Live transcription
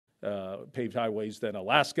paved highways than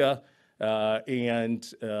Alaska, and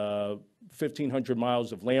 1,500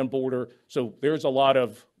 miles of land border. So there's a lot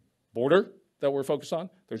of border that we're focused on.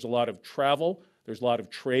 There's a lot of travel. There's a lot of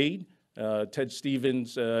trade. Ted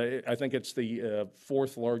Stevens, I think it's the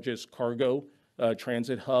fourth largest cargo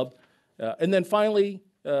transit hub. And then finally,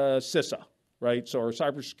 CISA, right? So our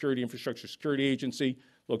Cybersecurity Infrastructure Security Agency.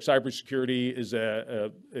 Look, cybersecurity is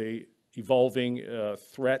a evolving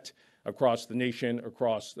threat across the nation,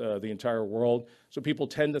 across the entire world. So people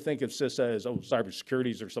tend to think of CISA as, oh,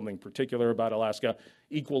 cybersecurity, is there something particular about Alaska?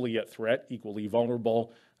 Equally at threat, equally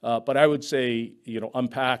vulnerable. But I would say,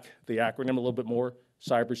 unpack the acronym a little bit more: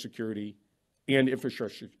 Cybersecurity and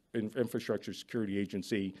Infrastructure Security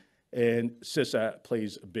Agency, and CISA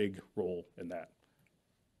plays a big role in that.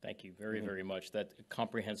 Thank you very, very much. That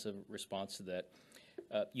comprehensive response to that.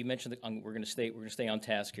 You mentioned that we're going to stay on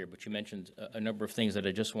task here, but you mentioned a number of things that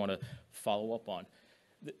I just want to follow up on.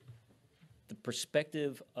 The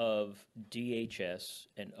perspective of DHS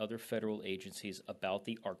and other federal agencies about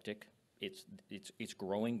the Arctic. It's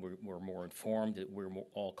growing. We're more informed. We're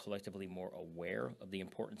all collectively more aware of the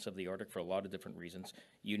importance of the Arctic for a lot of different reasons.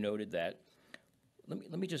 You noted that.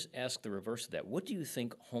 Let me just ask the reverse of that. What do you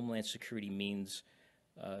think Homeland Security means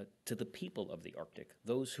to the people of the Arctic,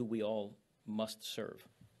 those who we all must serve?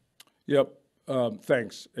 Yep.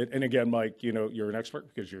 Thanks. And again, Mike, you're an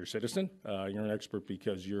expert because you're a citizen. You're an expert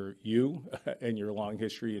because you're you and your long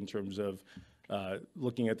history in terms of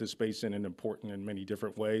looking at this basin and important in many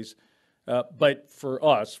different ways. But for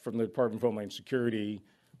us, from the Department of Homeland Security,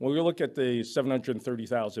 when we look at the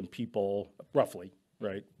 730,000 people, roughly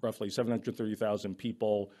 730,000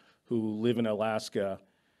 people who live in Alaska,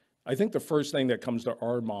 I think the first thing that comes to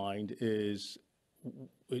our mind is,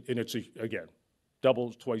 and it's, again,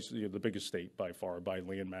 double, twice the biggest state by far by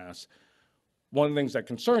land mass. One of the things that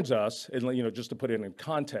concerns us, and just to put it in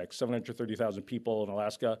context, 730,000 people in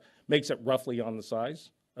Alaska makes it roughly on the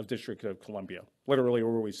size of District of Columbia, literally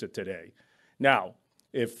where we sit today. Now,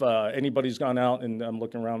 if anybody's gone out, and I'm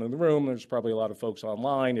looking around in the room, there's probably a lot of folks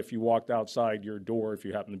online. If you walked outside your door, if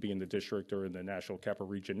you happen to be in the district or in the National Capital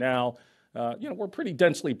Region now, we're pretty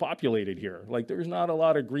densely populated here. Like, there's not a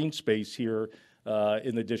lot of green space here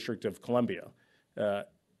in the District of Columbia.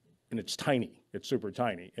 And it's tiny. It's super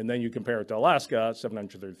tiny. And then you compare it to Alaska,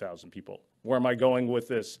 730,000 people. Where am I going with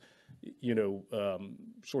this,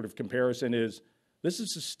 sort of comparison is, this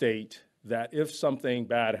is a state that if something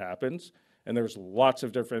bad happens, and there's lots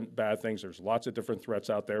of different bad things, there's lots of different threats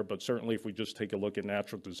out there, but certainly if we just take a look at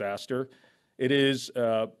natural disaster, it is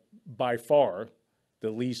by far the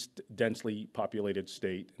least densely populated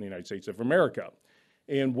state in the United States of America.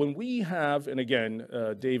 And when we have, and again,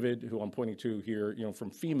 David, who I'm pointing to here,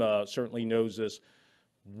 from FEMA certainly knows this,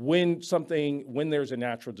 when there's a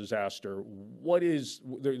natural disaster,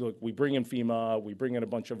 look, we bring in FEMA, we bring in a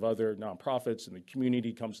bunch of other nonprofits, and the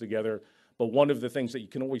community comes together. But one of the things that you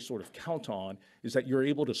can always sort of count on is that you're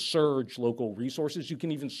able to surge local resources. You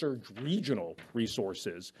can even surge regional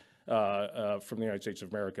resources from the United States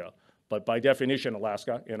of America. But by definition,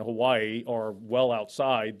 Alaska and Hawaii are well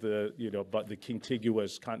outside the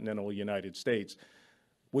contiguous continental United States,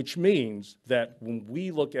 which means that when we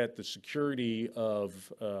look at the security of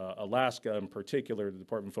Alaska, in particular, the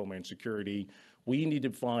Department of Homeland Security, we need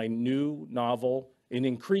to find new, novel, and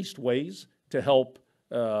increased ways to help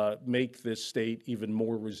make this state even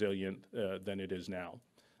more resilient than it is now.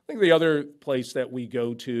 I think the other place that we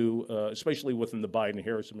go to, especially within the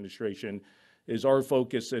Biden-Harris administration, is our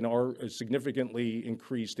focus and our significantly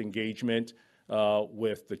increased engagement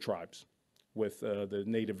with the tribes, with the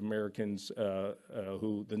Native Americans,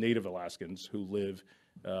 the Native Alaskans who live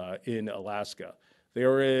in Alaska.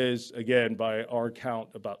 There is, again, by our count,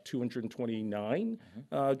 about 229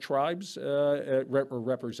 tribes are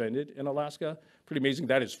represented in Alaska. Pretty amazing.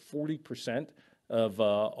 That is 40% of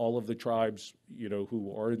all of the tribes,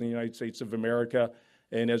 who are in the United States of America.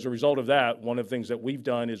 And as a result of that, one of the things that we've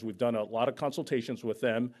done is we've done a lot of consultations with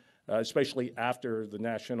them, especially after the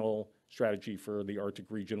national strategy for the Arctic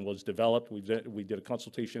region was developed. We did a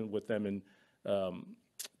consultation with them in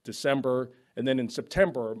December. And then in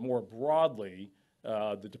September, more broadly,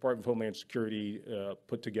 the Department of Homeland Security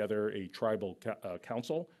put together a tribal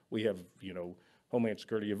council. We have, Homeland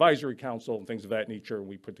Security Advisory Council and things of that nature.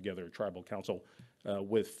 We put together a tribal council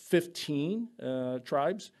with 15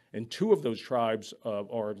 tribes, and 2 of those tribes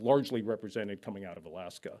are largely represented coming out of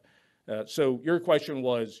Alaska. So your question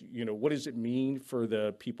was, what does it mean for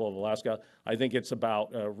the people of Alaska? I think it's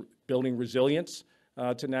about building resilience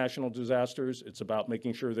to national disasters. It's about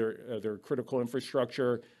making sure their critical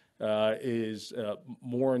infrastructure is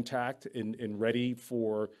more intact and ready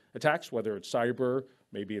for attacks, whether it's cyber,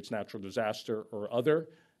 maybe it's natural disaster or other.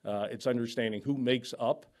 It's understanding who makes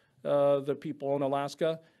up the people in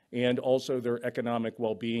Alaska and also their economic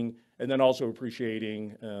well-being, and then also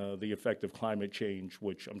appreciating the effect of climate change,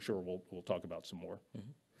 which I'm sure we'll talk about some more.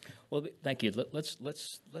 Well, thank you. Let's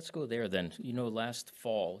go there then. You know, last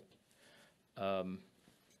fall,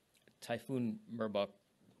 Typhoon Merbok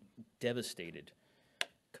devastated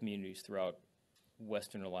communities throughout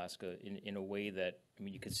western Alaska in a way that, I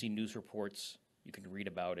mean, you can see news reports, you can read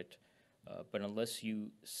about it, but unless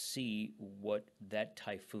you see what that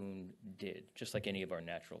typhoon did, just like any of our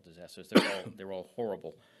natural disasters, they're all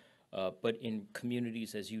horrible. But in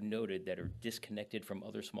communities, as you noted, that are disconnected from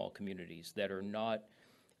other small communities, that are not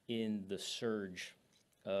in the surge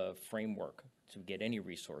framework to get any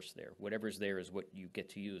resource there. Whatever's there is what you get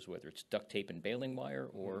to use, whether it's duct tape and baling wire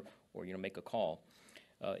or you know, make a call.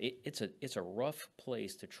 It's a rough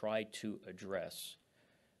place to try to address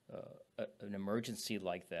an emergency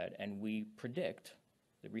like that, and we predict,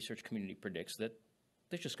 the research community predicts, that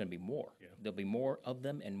there's just going to be more. Yeah. There'll be more of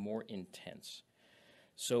them and more intense.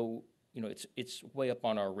 So, you know, it's way up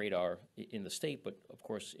on our radar in the state, but of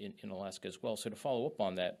course in Alaska as well. So to follow up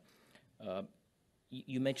on that,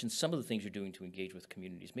 you mentioned some of the things you're doing to engage with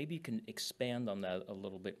communities. Maybe you can expand on that a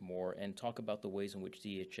little bit more and talk about the ways in which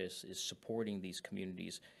DHS is supporting these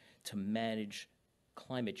communities to manage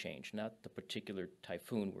climate change, not the particular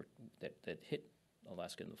typhoon that hit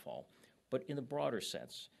Alaska in the fall, but in the broader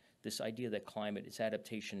sense, this idea that climate is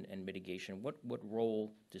adaptation and mitigation. What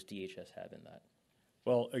role does DHS have in that?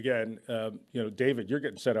 Well, again, you know, David, you're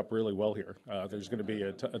getting set up really well here. There's going to be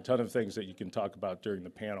a ton of things that you can talk about during the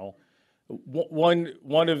panel.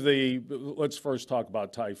 One of the, let's first talk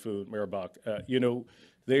about Typhoon Merbok. You know,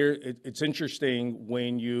 it's interesting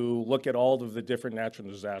when you look at all of the different natural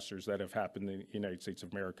disasters that have happened in the United States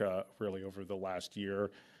of America really over the last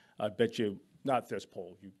year. I bet you, not this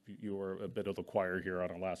poll, you were a bit of the choir here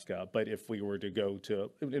on Alaska, but if we were to go to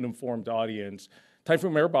an informed audience,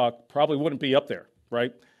 Typhoon Merbok probably wouldn't be up there,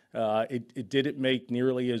 right? It didn't make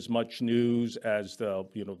nearly as much news as the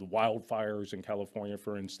wildfires in California,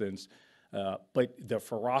 for instance, but the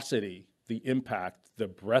ferocity, the impact, the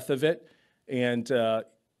breadth of it, and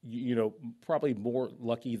probably more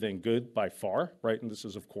lucky than good by far, right? And this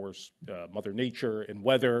is, of course, Mother Nature and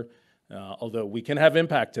weather, although we can have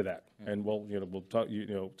impact to that. And we'll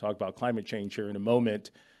talk about climate change here in a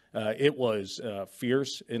moment. It was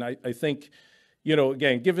fierce, and I think,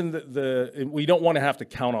 again, given we don't want to have to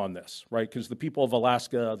count on this, right? Because the people of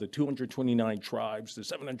Alaska, the 229 tribes, the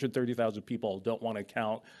 730,000 people don't want to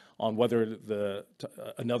count on whether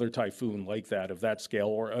another typhoon like that, of that scale,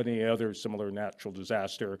 or any other similar natural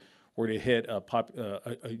disaster were to hit a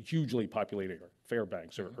hugely populated area,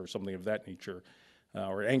 Fairbanks or something of that nature,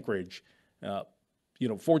 or Anchorage.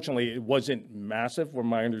 Fortunately, it wasn't massive, from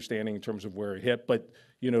my understanding, in terms of where it hit, but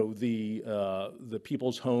the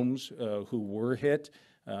people's homes who were hit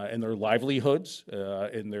and their livelihoods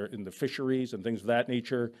in the fisheries and things of that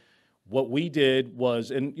nature. What we did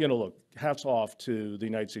was, and look, hats off to the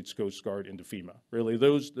United States Coast Guard and to FEMA. Really,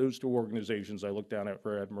 those two organizations, I looked down at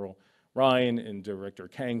Rear Admiral Ryan and Director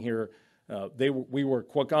Kang here. We were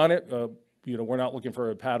quick on it. We're not looking for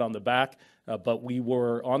a pat on the back, but we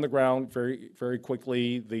were on the ground very, very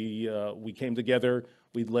quickly. We came together.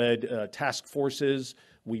 We led task forces.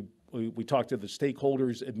 We talked to the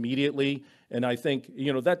stakeholders immediately, and I think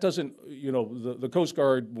that doesn't the Coast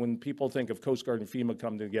Guard. When people think of Coast Guard and FEMA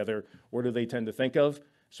come together, what do they tend to think of?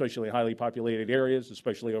 Especially highly populated areas,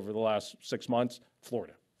 especially over the last 6 months,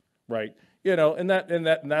 Florida, right? And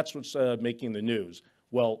that's what's making the news.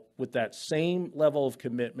 Well, with that same level of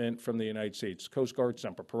commitment from the United States Coast Guard,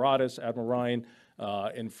 Semper Paratus, Admiral Ryan,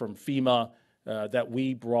 and from FEMA, that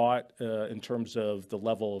we brought in terms of the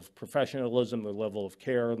level of professionalism, the level of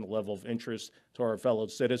care, and the level of interest to our fellow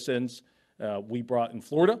citizens, we brought in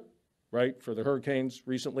Florida, right, for the hurricanes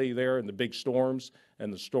recently there and the big storms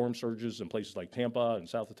and the storm surges in places like Tampa and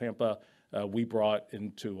south of Tampa, we brought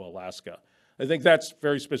into Alaska. I think that's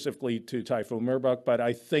very specifically to Typhoon Merbok, but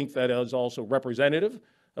I think that is also representative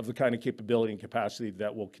of the kind of capability and capacity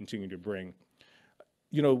that we'll continue to bring.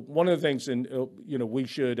 One of the things, and we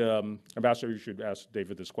should, Ambassador, you should ask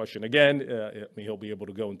David this question again. He'll be able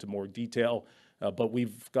to go into more detail, but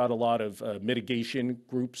we've got a lot of mitigation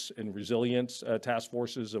groups and resilience task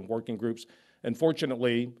forces and working groups. And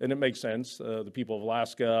fortunately, and it makes sense, the people of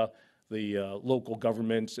Alaska, the local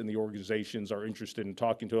governments and the organizations are interested in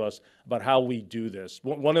talking to us about how we do this.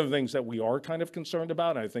 One of the things that we are kind of concerned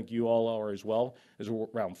about, and I think you all are as well, is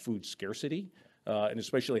around food scarcity, and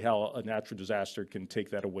especially how a natural disaster can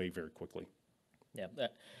take that away very quickly. Yeah,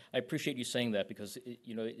 I appreciate you saying that, because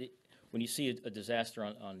when you see a disaster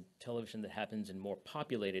on television that happens in more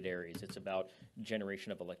populated areas, it's about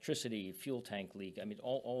generation of electricity, fuel tank leak. I mean,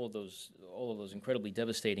 all of those incredibly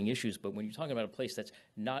devastating issues. But when you're talking about a place that's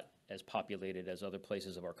not as populated as other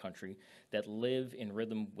places of our country, that live in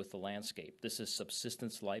rhythm with the landscape, this is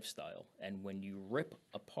subsistence lifestyle. And when you rip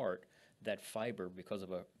apart that fiber because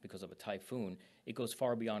of a typhoon, it goes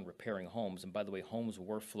far beyond repairing homes. And by the way, homes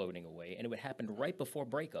were floating away, and it would happen right before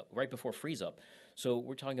breakup, right before freeze up. So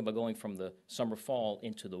we're talking about going from the summer, fall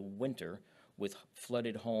into the winter with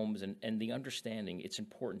flooded homes, and the understanding. It's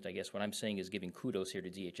important, I guess. What I'm saying is giving kudos here to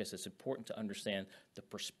DHS. It's important to understand the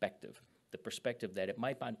perspective that it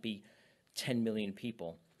might not be 10 million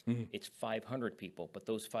people. It's 500 people, but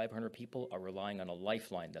those 500 people are relying on a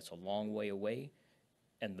lifeline that's a long way away.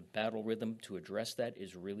 And the battle rhythm to address that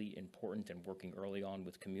is really important, and working early on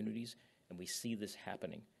with communities, and we see this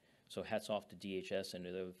happening. So hats off to DHS and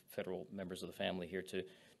to the federal members of the family here to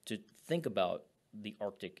think about the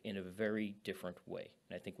Arctic in a very different way.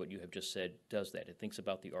 And I think what you have just said does that. It thinks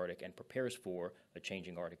about the Arctic and prepares for a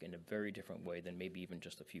changing Arctic in a very different way than maybe even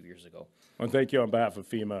just a few years ago. Well, thank you on behalf of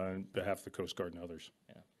FEMA and behalf of the Coast Guard and others.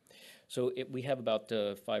 Yeah. So we have about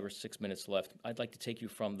 5 or 6 minutes left. I'd like to take you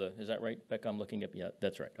from the, is that right, Becca? I'm looking up, yeah,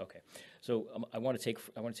 that's right, okay. So I want to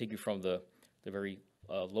take you from the very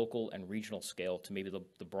local and regional scale to maybe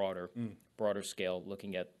the broader scale,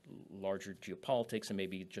 looking at larger geopolitics and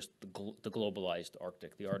maybe just the globalized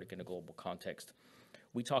Arctic, the Arctic in a global context.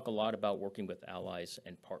 We talk a lot about working with allies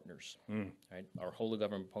and partners, right? Our whole of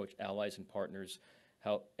government approach, allies and partners,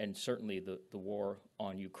 and certainly the war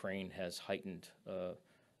on Ukraine has heightened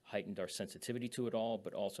our sensitivity to it all,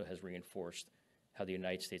 but also has reinforced how the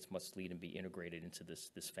United States must lead and be integrated into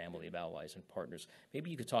this family of allies and partners.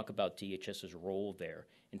 Maybe you could talk about DHS's role there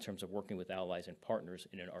in terms of working with allies and partners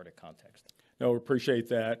in an Arctic context. No, appreciate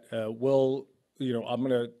that. Well, I'm going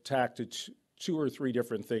to tack to two or three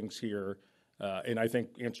different things here, and I think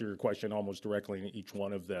answer your question almost directly in each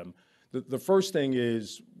one of them. The first thing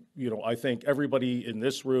is, I think everybody in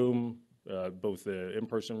this room, both the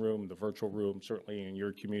in-person room, the virtual room, certainly in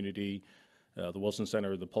your community, the Wilson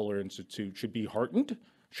Center, the Polar Institute, should be heartened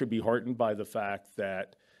by the fact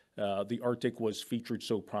that the Arctic was featured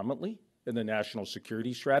so prominently in the national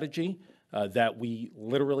security strategy, that we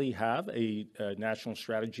literally have a national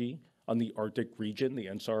strategy on the Arctic region, the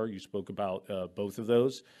NSAR. You spoke about both of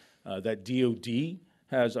those. That DOD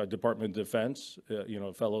has a Department of Defense,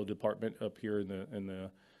 a fellow department up here in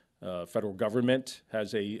the federal government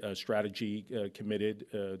has a strategy committed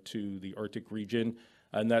to the Arctic region,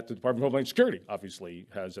 and that the Department of Homeland Security obviously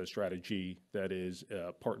has a strategy that is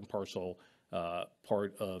part and parcel,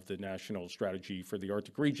 part of the national strategy for the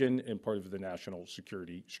Arctic region and part of the national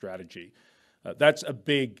security strategy. That's a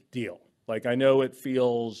big deal. Like, I know it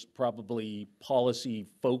feels probably policy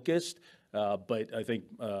focused, but I think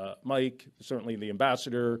Mike, certainly the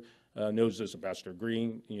ambassador, knows this. Ambassador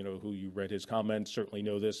Green, who you read his comments, certainly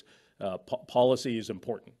know this. Policy is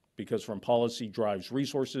important because from policy drives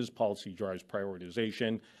resources, policy drives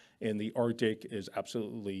prioritization, and the Arctic is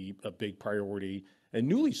absolutely a big priority, and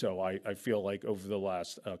newly so, I feel like, over the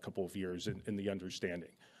last couple of years in the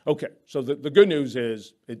understanding. Okay, so the good news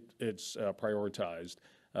is it's prioritized.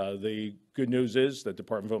 The good news is that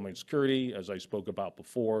Department of Homeland Security, as I spoke about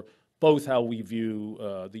before, both how we view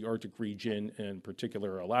the Arctic region, in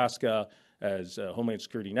particular Alaska, as Homeland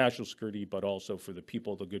Security, national security, but also for the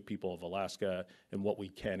people, the good people of Alaska, and what we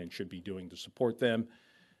can and should be doing to support them.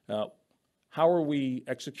 How are we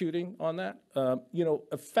executing on that?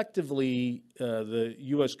 Effectively, the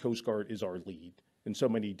U.S. Coast Guard is our lead in so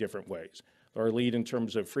many different ways. Our lead in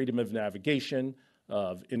terms of freedom of navigation,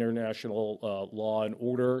 of international law and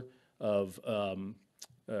order, of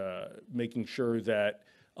making sure that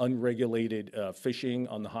unregulated fishing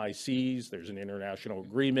on the high seas, there's an international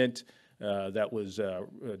agreement that was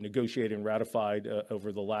negotiated and ratified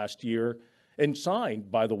over the last year and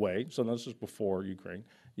signed, by the way, so this is before Ukraine,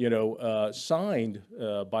 signed,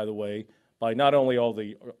 by the way, by not only all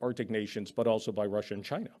the Arctic nations, but also by Russia and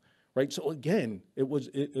China, right? So again, it was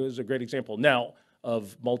a great example now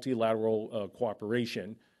of multilateral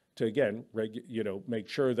cooperation to, again, make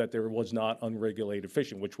sure that there was not unregulated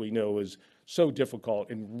fishing, which we know is so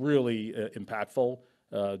difficult and really impactful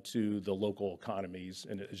to the local economies,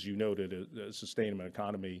 and as you noted, sustain an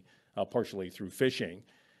economy partially through fishing.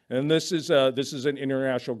 And this is an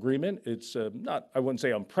international agreement. It's not, I wouldn't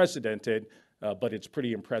say unprecedented, but it's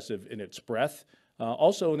pretty impressive in its breadth.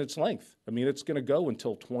 Also in its length. I mean, it's going to go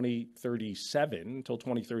until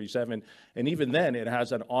 2037, and even then it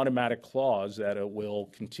has an automatic clause that it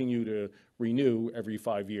will continue to renew every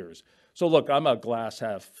 5 years. So look, I'm a glass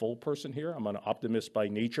half full person here. I'm an optimist by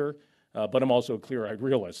nature. but I'm also a clear-eyed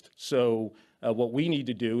realist. So what we need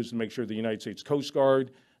to do is to make sure the United States Coast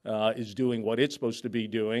Guard is doing what it's supposed to be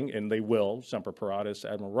doing, and they will, Semper Paratus,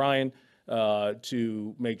 Admiral Ryan,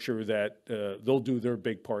 to make sure that they'll do their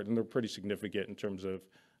big part, and they're pretty significant in terms of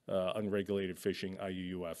unregulated fishing,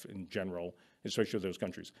 IUUF in general, especially those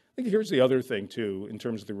countries. I think here's the other thing, too, in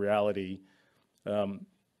terms of the reality.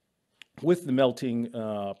 With the melting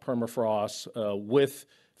permafrost, with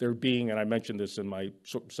there being, and I mentioned this in my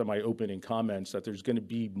semi-opening comments, that there's going to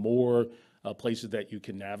be more places that you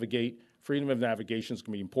can navigate. Freedom of navigation is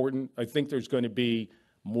going to be important. I think there's going to be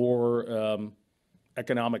more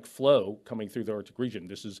economic flow coming through the Arctic region.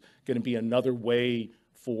 This is going to be another way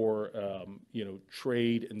for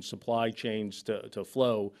trade and supply chains to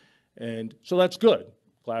flow, and so that's good.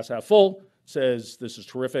 Glass half full says this is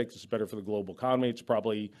terrific. This is better for the global economy. It's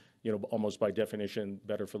probably almost by definition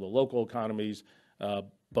better for the local economies.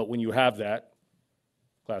 But when you have that,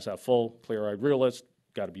 glass half full, clear-eyed realist,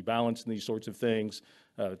 got to be balanced in these sorts of things.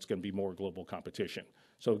 It's going to be more global competition.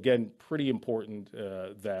 So again, pretty important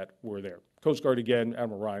that we're there. Coast Guard, again,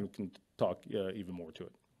 Admiral Ryan can talk even more to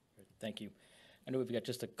it. Thank you. I know we've got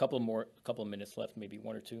just a couple of minutes left, maybe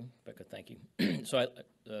one or two. Becca, thank you. So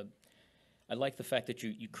I like the fact that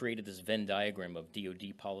you created this Venn diagram of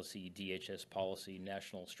DoD policy, DHS policy,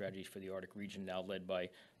 national strategies for the Arctic region, now led by,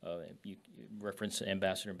 you reference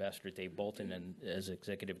Ambassador Dave Bolton, and as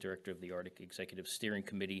Executive Director of the Arctic Executive Steering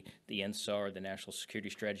Committee, the NSAR, the National Security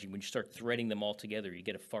Strategy. When you start threading them all together, you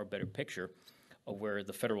get a far better picture of where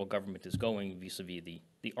the federal government is going vis-a-vis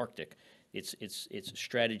the Arctic. It's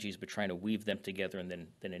strategies, but trying to weave them together and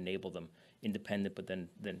then enable them independent, but then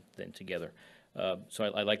together. So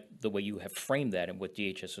I like the way you have framed that and what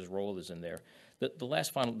DHS's role is in there.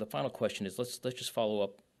 The final question is let's just follow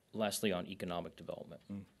up lastly on economic development.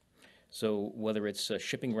 So whether it's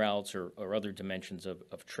shipping routes or other dimensions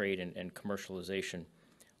of trade and commercialization,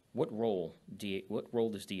 what role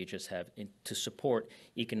does DHS have to support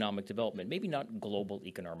economic development? Maybe not global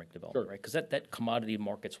economic development, Sure. right? Because that commodity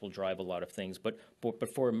markets will drive a lot of things, but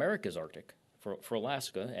for America's Arctic, for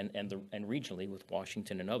Alaska and regionally with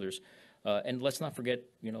Washington and others. And let's not forget,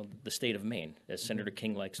 the state of Maine, as Senator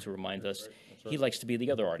King likes to remind us. That's right. He likes to be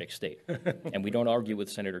the other Arctic state, and we don't argue with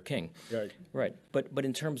Senator King. Right. Right. But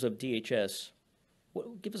in terms of DHS,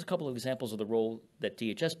 give us a couple of examples of the role that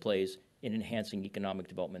DHS plays in enhancing economic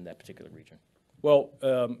development in that particular region. Well,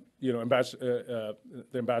 the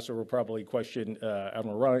ambassador will probably question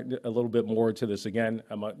Admiral Ryan a little bit more to this again.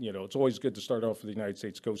 It's always good to start off with the United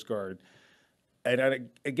States Coast Guard. And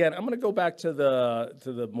again, I'm going to go back to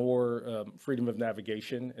the more freedom of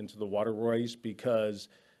navigation and to the waterways, because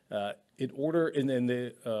in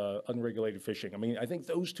the unregulated fishing. I mean, I think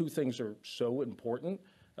those two things are so important.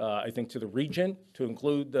 I think to the region, to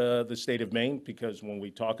include the state of Maine, because when we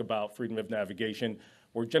talk about freedom of navigation,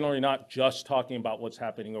 we're generally not just talking about what's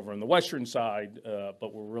happening over on the western side,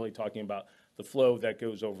 but we're really talking about the flow that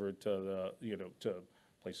goes over to to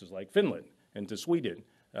places like Finland and to Sweden.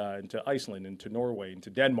 And to Iceland and to Norway and to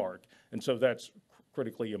Denmark. And so that's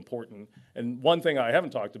critically important. And one thing I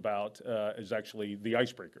haven't talked about is actually the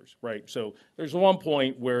icebreakers, right? So there's one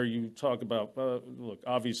point where you talk about, look,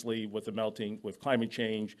 obviously with the melting, with climate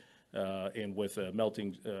change and with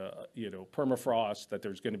melting, permafrost, that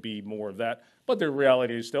there's going to be more of that. But the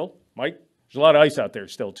reality is still, Mike, there's a lot of ice out there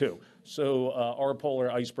still too. So our polar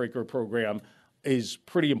icebreaker program is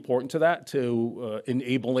pretty important to that, to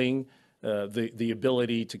enabling the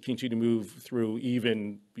ability to continue to move through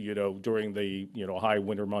even, during the, high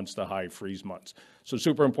winter months, the high freeze months. So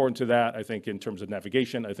super important to that, I think, in terms of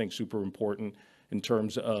navigation. I think super important in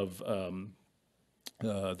terms of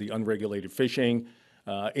the unregulated fishing.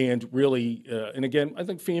 And really, and again, I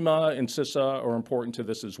think FEMA and CISA are important to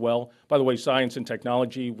this as well. By the way, science and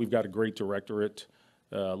technology, we've got a great directorate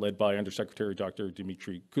led by Undersecretary Dr.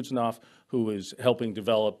 Dmitry Kuznetsov, who is helping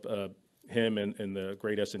develop him and the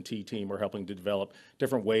great S&T team are helping to develop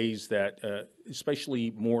different ways that, especially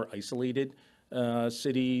more isolated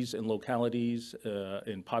cities and localities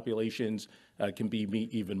and populations can be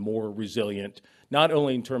even more resilient, not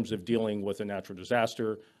only in terms of dealing with a natural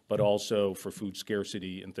disaster, but also for food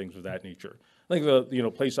scarcity and things of that nature. I think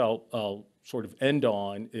the place I'll sort of end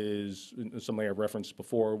on is something I referenced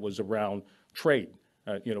before, was around trade.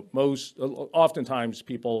 Oftentimes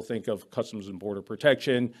people think of Customs and Border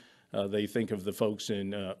Protection. They think of the folks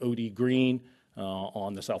in OD Green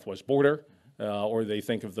on the southwest border, or they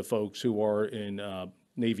think of the folks who are in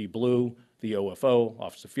Navy Blue, the OFO,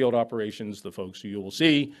 Office of Field Operations, the folks who you will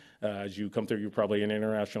see as you come through. You're probably in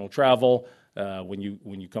international travel when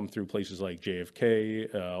you come through places like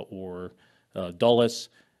JFK or Dulles.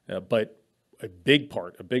 But a big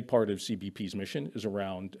part of CBP's mission is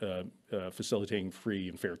around facilitating free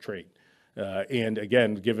and fair trade. And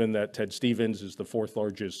again, given that Ted Stevens is the fourth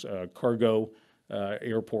largest cargo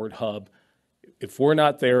airport hub, if we're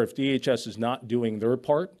not there, if DHS is not doing their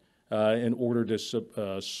part in order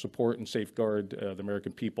to support and safeguard the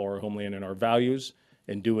American people, our homeland, and our values,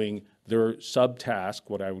 and doing their subtask,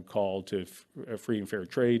 what I would call to free and fair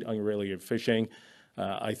trade, unregulated fishing,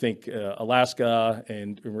 I think Alaska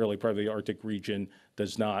and really part of the Arctic region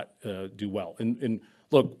does not do well. And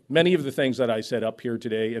look, many of the things that I said up here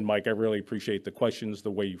today, and Mike, I really appreciate the questions,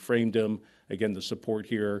 the way you framed them, again, the support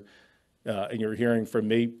here, and you're hearing from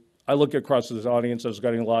me. I look across this audience, I was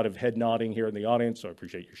getting a lot of head nodding here in the audience, so I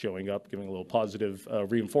appreciate you showing up, giving a little positive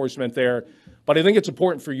reinforcement there. But I think it's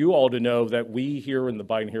important for you all to know that we here in the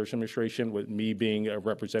Biden-Harris administration, with me being a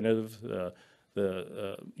representative,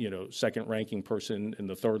 the second-ranking person in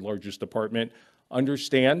the third largest department,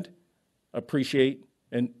 understand, appreciate,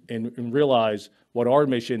 and realize what our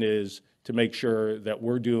mission is to make sure that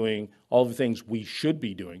we're doing all the things we should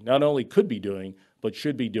be doing, not only could be doing, but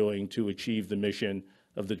should be doing to achieve the mission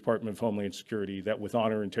of the Department of Homeland Security, that with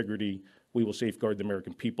honor and integrity, we will safeguard the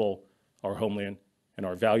American people, our homeland, and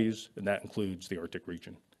our values, and that includes the Arctic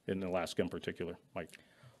region, in Alaska in particular. Mike.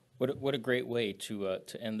 What a great way to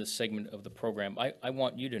end this segment of the program. I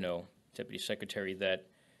want you to know, Deputy Secretary, that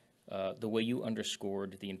the way you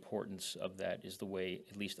underscored the importance of that is the way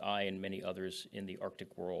at least I and many others in the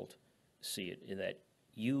Arctic world see it, in that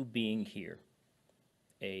you being here,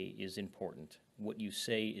 is important. What you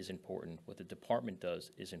say is important. What the department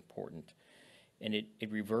does is important. And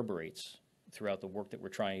it reverberates throughout the work that we're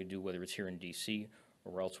trying to do, whether it's here in D.C.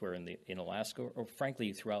 or elsewhere in Alaska, or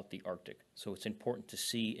frankly throughout the Arctic. So it's important to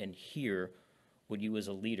see and hear what you as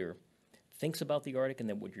a leader thinks about the Arctic, and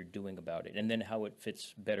then what you're doing about it, and then how it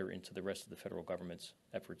fits better into the rest of the federal government's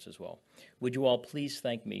efforts as well. Would you all please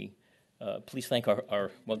thank me? Please thank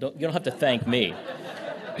our well, you don't have to thank me.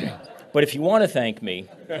 But if you want to thank me,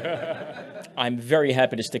 I'm very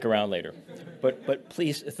happy to stick around later. But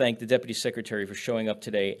please thank the Deputy Secretary for showing up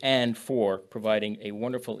today and for providing a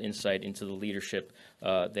wonderful insight into the leadership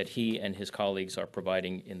that he and his colleagues are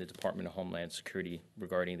providing in the Department of Homeland Security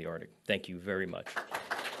regarding the Arctic. Thank you very much.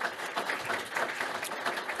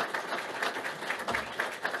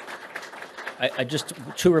 I just,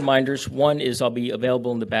 two reminders. One is I'll be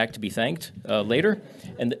available in the back to be thanked later.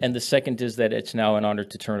 And the second is that it's now an honor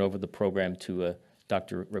to turn over the program to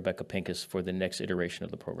Dr. Rebecca Pincus for the next iteration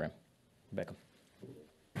of the program. Rebecca.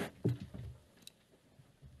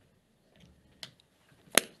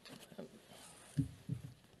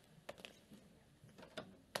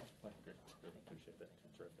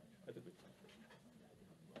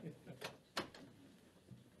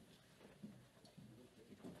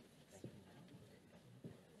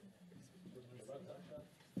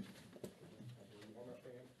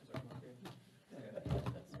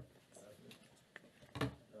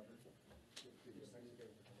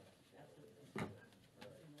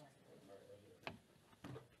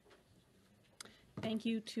 Thank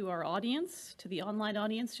you to our audience, to the online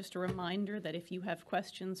audience. Just a reminder that if you have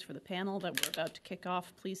questions for the panel that we're about to kick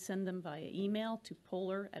off, please send them via email to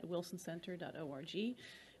polar@wilsoncenter.org.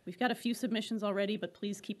 We've got a few submissions already, but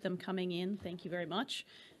please keep them coming in. Thank you very much.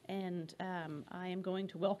 And I am going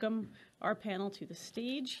to welcome our panel to the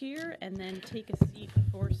stage here and then take a seat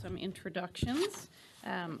for some introductions.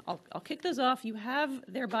 I'll kick those off. You have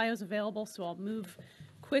their bios available, so I'll move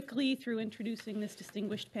quickly through introducing this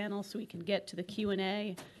distinguished panel so we can get to the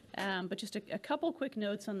Q&A. But just a couple quick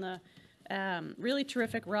notes on the really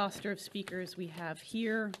terrific roster of speakers we have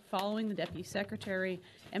here. Following the Deputy Secretary,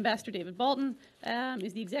 Ambassador David Balton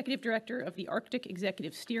is the Executive Director of the Arctic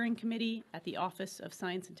Executive Steering Committee at the Office of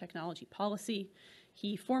Science and Technology Policy.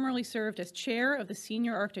 He formerly served as chair of the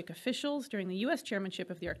senior Arctic officials during the U.S. chairmanship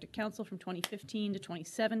of the Arctic Council from 2015 to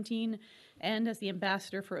 2017, and as the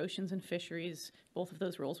ambassador for oceans and fisheries, both of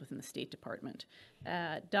those roles within the State Department.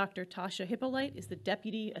 Dr. Tasha Hippolyte is the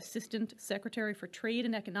Deputy Assistant Secretary for Trade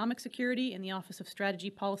and Economic Security in the Office of Strategy,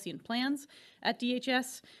 Policy, and Plans at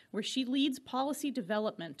DHS, where she leads policy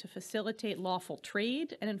development to facilitate lawful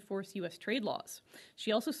trade and enforce U.S. trade laws.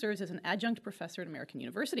 She also serves as an adjunct professor at American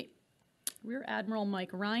University. Rear Admiral Mike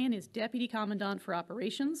Ryan is Deputy Commandant for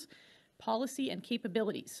Operations, Policy, and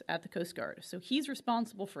Capabilities at the Coast Guard. So he's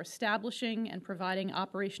responsible for establishing and providing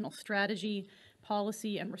operational strategy,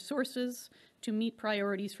 policy, and resources to meet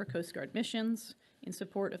priorities for Coast Guard missions in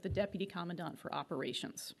support of the Deputy Commandant for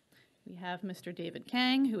Operations. We have Mr. David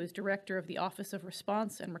Kang, who is Director of the Office of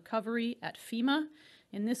Response and Recovery at FEMA.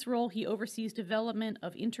 In this role, he oversees development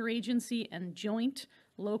of interagency and joint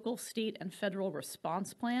local, state, and federal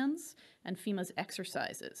response plans, and FEMA's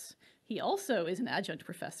exercises. He also is an adjunct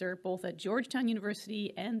professor both at Georgetown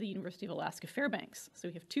University and the University of Alaska Fairbanks. So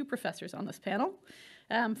we have 2 professors on this panel.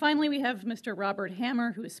 Finally, we have Mr. Robert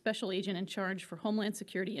Hammer, who is Special Agent in Charge for Homeland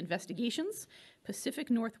Security Investigations, Pacific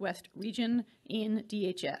Northwest Region in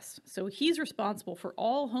DHS. So he's responsible for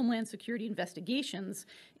all Homeland Security investigations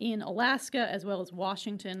in Alaska, as well as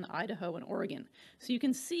Washington, Idaho, and Oregon. So you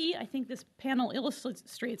can see, I think this panel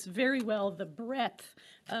illustrates very well the breadth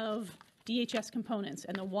of DHS components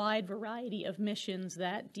and the wide variety of missions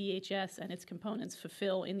that DHS and its components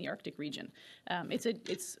fulfill in the Arctic region. It's a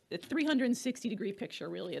 360-degree picture,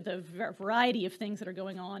 really, of the variety of things that are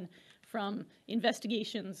going on, from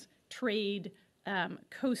investigations, trade,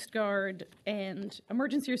 Coast Guard, and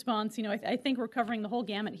emergency response. You know, I think we're covering the whole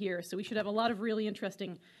gamut here, so we should have a lot of really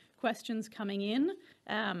interesting questions coming in.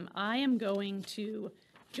 I am going to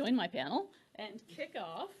join my panel and kick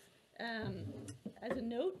off. As a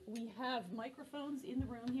note, we have microphones in the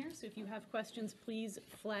room here, so if you have questions, please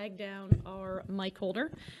flag down our mic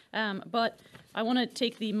holder. But I want to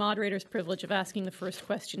take the moderator's privilege of asking the first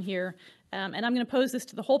question here, and I'm going to pose this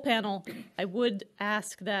to the whole panel. I would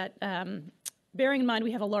ask that, bearing in mind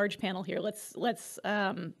we have a large panel here, let's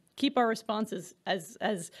keep our responses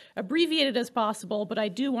as abbreviated as possible, but I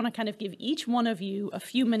do want to kind of give each one of you a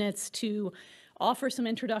few minutes to offer some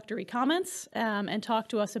introductory comments and talk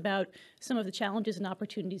to us about some of the challenges and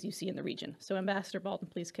opportunities you see in the region. So Ambassador Bolton,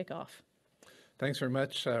 please kick off. Thanks very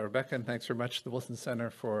much, Rebecca, and thanks very much to the Wilson Center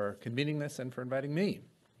for convening this and for inviting me.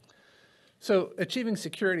 So achieving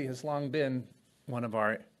security has long been one of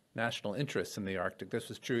our national interests in the Arctic. This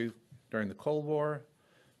was true during the Cold War.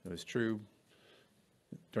 It was true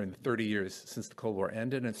during the 30 years since the Cold War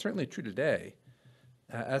ended, and it's certainly true today.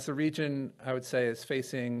 As the region, I would say, is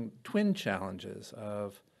facing twin challenges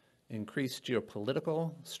of increased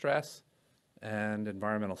geopolitical stress and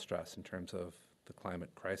environmental stress in terms of the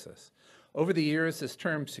climate crisis. Over the years, this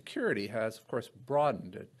term security has, of course,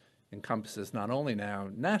 broadened. It encompasses not only now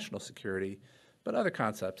national security, but other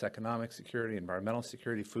concepts: economic security, environmental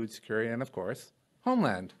security, food security, and, of course,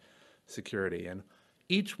 homeland security. And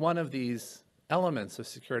each one of these elements of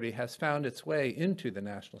security has found its way into the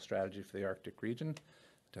national strategy for the Arctic region,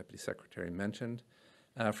 the Deputy Secretary mentioned.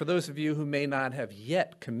 For those of you who may not have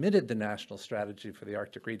yet committed the national strategy for the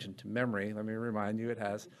Arctic region to memory, let me remind you it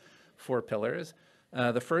has 4 pillars.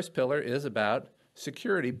 The first pillar is about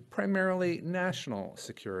security, primarily national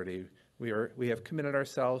security. We have committed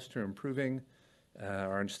ourselves to improving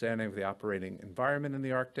our understanding of the operating environment in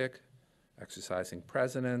the Arctic, exercising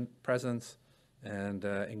presence, and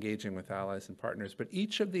engaging with allies and partners. But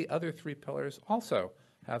each of the other 3 pillars also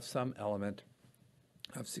have some element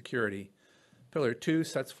of security. Pillar 2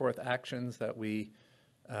 sets forth actions that we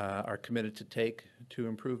are committed to take to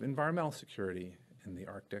improve environmental security in the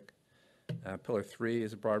Arctic. Pillar 3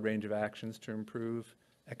 is a broad range of actions to improve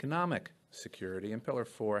economic security, and Pillar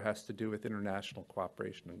 4 has to do with international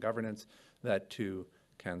cooperation and governance that too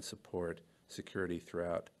can support security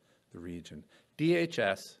throughout the region.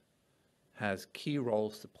 DHS has key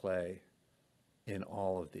roles to play in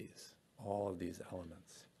all of these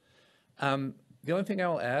elements. The only thing I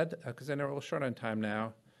will add, because I know we're a little short on time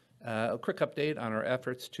now, a quick update on our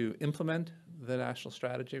efforts to implement the national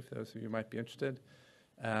strategy, for those of you who might be interested.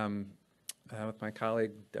 With my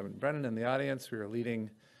colleague Devin Brennan in the audience, we are leading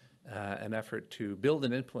an effort to build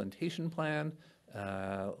an implementation plan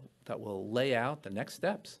that will lay out the next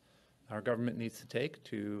steps our government needs to take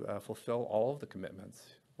to fulfill all of the commitments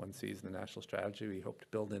one sees in the national strategy. We hope to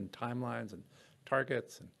build in timelines and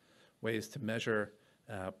targets and ways to measure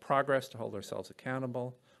progress, to hold ourselves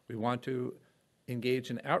accountable. We want to engage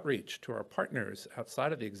in outreach to our partners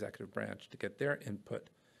outside of the executive branch to get their input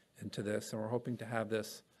into this, and we're hoping to have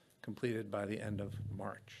this completed by the end of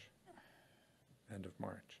March.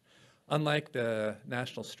 Unlike the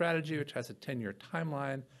national strategy, which has a 10-year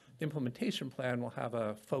timeline, the implementation plan will have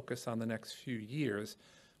a focus on the next few years,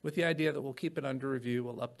 with the idea that we'll keep it under review,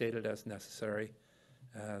 we'll update it as necessary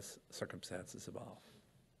as circumstances evolve.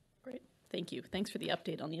 Great, thank you. Thanks for the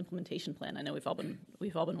update on the implementation plan. I know we've all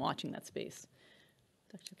been watching that space.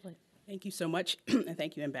 Dr. Blake. Thank you so much, and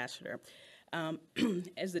thank you, Ambassador.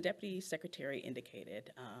 As the Deputy Secretary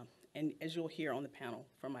indicated, and as you'll hear on the panel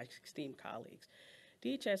from my esteemed colleagues,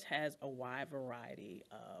 DHS has a wide variety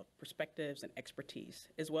of perspectives and expertise,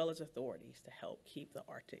 as well as authorities to help keep the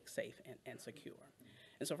Arctic safe and secure.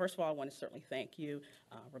 And so first of all, I want to certainly thank you,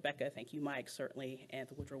 Rebecca, thank you, Mike, certainly, and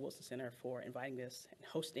the Woodrow Wilson Center for inviting this and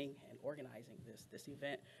hosting and organizing this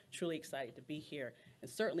event. Truly excited to be here,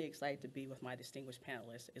 and certainly excited to be with my distinguished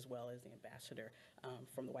panelists, as well as the ambassador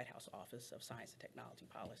from the White House Office of Science and Technology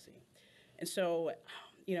Policy. And so,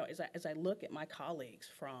 you know, as I look at my colleagues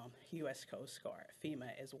from U.S. Coast Guard, FEMA,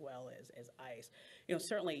 as well as ICE, you know,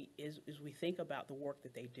 certainly as we think about the work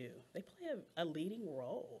that they do, they play a leading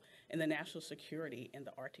role in the national security in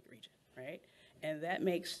the Arctic region, right? And that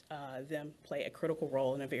makes them play a critical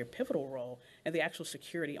role and a very pivotal role in the actual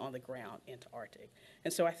security on the ground into Arctic.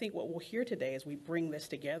 And so I think what we'll hear today as we bring this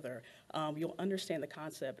together, you'll understand the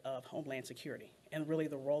concept of homeland security and really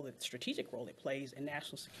the role, the strategic role it plays in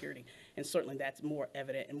national security. And certainly that's more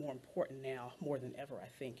evident and more important now, more than ever, I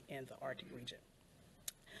think, in the Arctic region.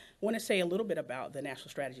 I want to say a little bit about the national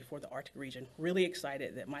strategy for the Arctic region. Really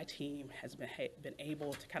excited that my team has been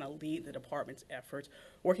able to kind of lead the department's efforts,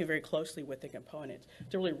 working very closely with the components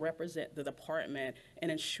to really represent the department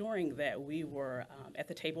and ensuring that we were at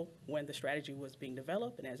the table when the strategy was being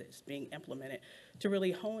developed and as it's being implemented, to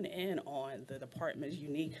really hone in on the department's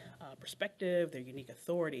unique perspective, their unique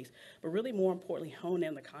authorities, but really more importantly, hone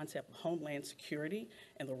in the concept of homeland security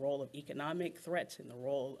and the role of economic threats and the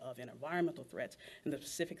role of environmental threats and the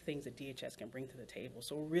specific things that DHS can bring to the table.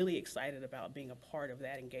 So we're really excited about being a part of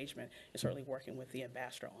that engagement and certainly working with the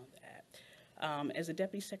ambassador on that. As the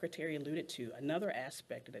Deputy Secretary alluded to, another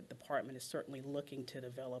aspect that the department is certainly looking to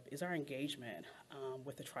develop is our engagement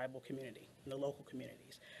with the tribal community and the local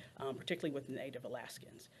communities, particularly with Native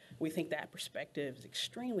Alaskans. We think that perspective is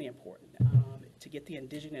extremely important to get the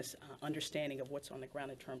indigenous understanding of what's on the ground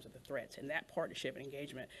in terms of the threats. And that partnership and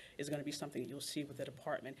engagement is going to be something that you'll see with the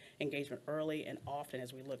department engagement early and often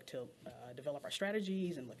as we look to develop our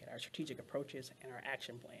strategies and look at our strategic approaches and our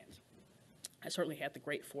action plans. I certainly had the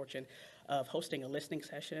great fortune of hosting a listening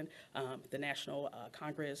session, the National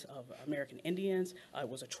Congress of American Indians. It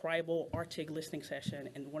was a tribal Arctic listening session,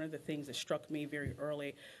 and one of the things that struck me very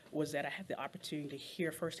early was that I had the opportunity to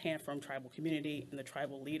hear firsthand from tribal community and the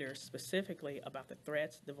tribal leaders specifically about the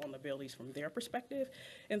threats, the vulnerabilities from their perspective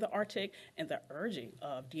in the Arctic, and the urging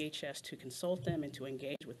of DHS to consult them and to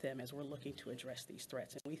engage with them as we're looking to address these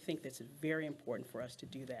threats. And we think that's very important for us to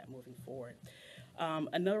do that moving forward.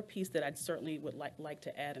 Another piece that I'd certainly would like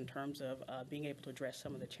to add in terms of being able to address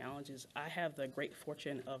some of the challenges, I have the great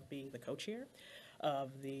fortune of being the co-chair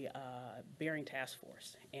of the Bering Task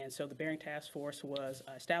Force. And so the Bering Task Force was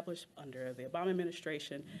established under the Obama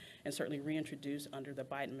administration and certainly reintroduced under the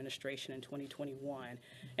Biden administration in 2021.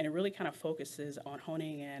 And it really kind of focuses on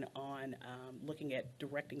honing in on looking at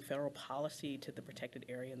directing federal policy to the protected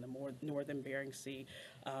area in the northern Bering Sea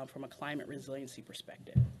from a climate resiliency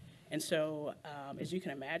perspective. And so, as you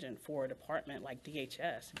can imagine, for a department like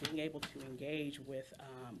DHS, being able to engage with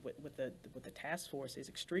the task force is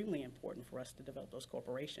extremely important for us to develop those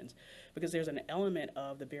corporations, because there's an element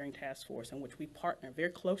of the Bering Task Force in which we partner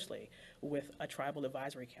very closely with a tribal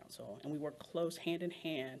advisory council, and we work close hand in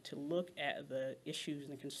hand to look at the issues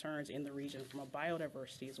and concerns in the region from a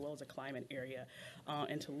biodiversity as well as a climate area,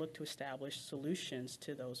 and to look to establish solutions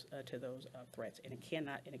to those threats. And it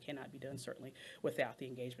cannot be done certainly without the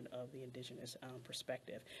engagement of the indigenous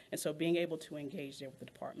perspective. And so being able to engage there with the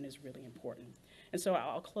department is really important. And so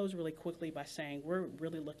I'll close really quickly by saying we're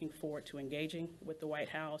really looking forward to engaging with the White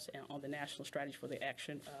House and on the national strategy for the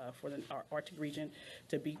action for our Arctic region,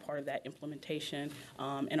 to be part of that implementation,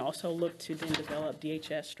 and also look to then develop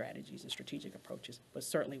DHS strategies and strategic approaches, but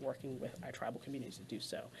certainly working with our tribal communities to do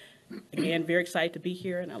so. Again, very excited to be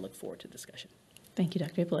here, and I look forward to discussion. Thank you,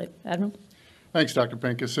 Dr. Hippolyte. Admiral? Thanks, Dr.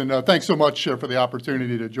 Pincus, and thanks so much for the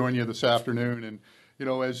opportunity to join you this afternoon. And you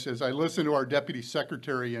know, as I listen to our Deputy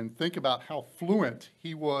Secretary and think about how fluent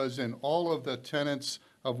he was in all of the tenets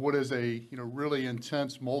of what is a really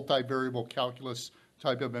intense multivariable calculus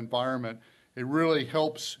type of environment, it really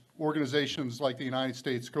helps organizations like the United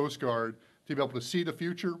States Coast Guard to be able to see the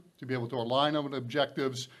future, to be able to align on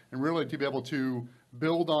objectives, and really to be able to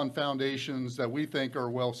build on foundations that we think are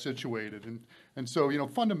well situated. And so,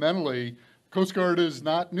 fundamentally, Coast Guard is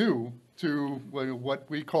not new to what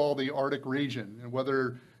we call the Arctic region, and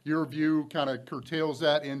whether your view kind of curtails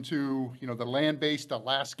that into, the land-based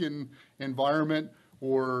Alaskan environment,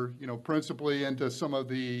 or, principally into some of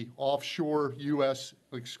the offshore U.S.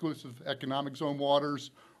 exclusive economic zone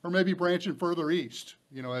waters, or maybe branching further east,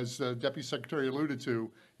 as the Deputy Secretary alluded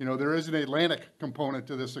to. There is an Atlantic component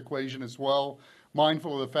to this equation as well.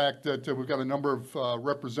 Mindful of the fact that we've got a number of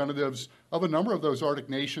representatives of a number of those Arctic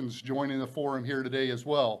nations joining the forum here today as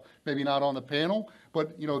well. Maybe not on the panel,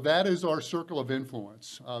 but that is our circle of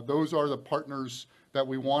influence. Those are the partners that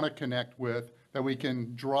we want to connect with that we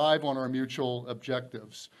can drive on our mutual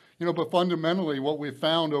objectives. You know, but fundamentally, what we've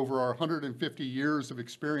found over our 150 years of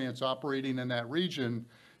experience operating in that region,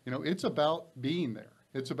 you know, it's about being there.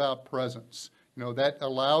 It's about presence. You know, that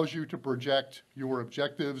allows you to project your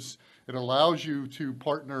objectives. It allows you to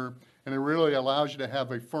partner, and it really allows you to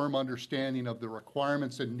have a firm understanding of the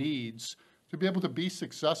requirements and needs to be able to be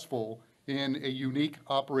successful in a unique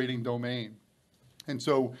operating domain. And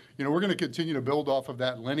so, you know, we're going to continue to build off of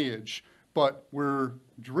that lineage, but we're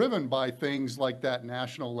driven by things like that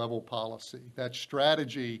national level policy, that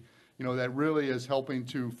strategy, you know, that really is helping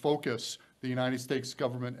to focus the United States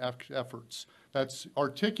government efforts. That's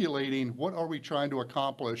articulating what are we trying to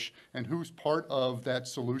accomplish and who's part of that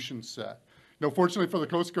solution set. You know, fortunately for the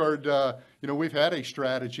Coast Guard, you know, we've had a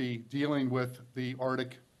strategy dealing with the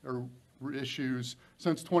Arctic issues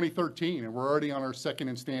since 2013, and we're already on our second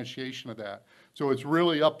instantiation of that. So it's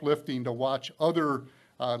really uplifting to watch other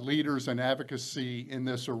leaders and advocacy in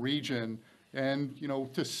this region and, you know,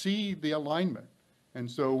 to see the alignment. And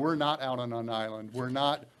so we're not out on an island. We're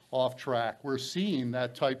not off track. We're seeing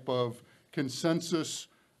that type of consensus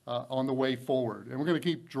on the way forward. And we're going to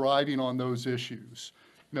keep driving on those issues.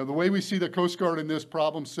 You know, the way we see the Coast Guard in this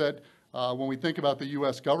problem set when we think about the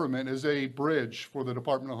U.S. government is a bridge for the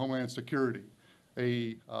Department of Homeland Security,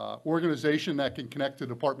 a organization that can connect to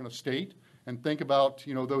the Department of State and think about,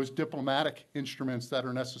 you know, those diplomatic instruments that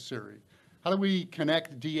are necessary. How do we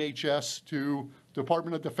connect DHS to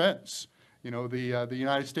Department of Defense? You know, the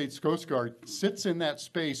United States Coast Guard sits in that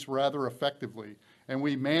space rather effectively, and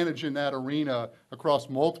we manage in that arena across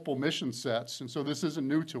multiple mission sets, and so this isn't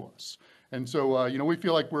new to us. And so, you know, we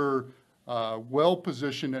feel like we're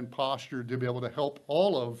well-positioned and postured to be able to help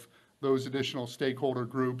all of those additional stakeholder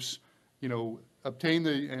groups, you know, obtain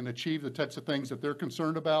and achieve the types of things that they're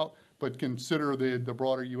concerned about, but consider the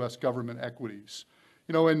broader U.S. government equities.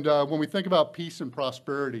 You know, and when we think about peace and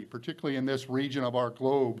prosperity, particularly in this region of our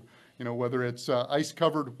globe, you know, whether it's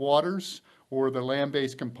ice-covered waters or the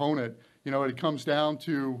land-based component, you know, it comes down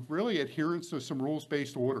to really adherence to some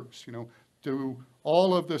rules-based orders. You know, do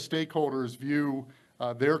all of the stakeholders view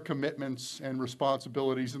their commitments and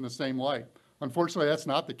responsibilities in the same light? Unfortunately, that's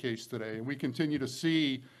not the case today, and we continue to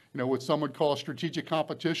see, you know, what some would call strategic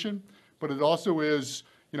competition, but it also is,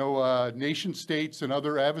 you know, nation states and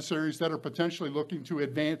other adversaries that are potentially looking to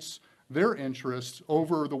advance their interests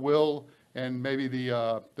over the will and maybe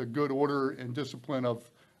the good order and discipline of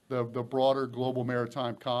the broader global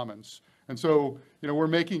maritime commons. And so, you know, we're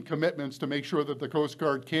making commitments to make sure that the Coast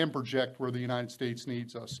Guard can project where the United States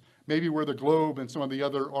needs us, maybe where the globe and some of the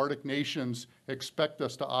other Arctic nations expect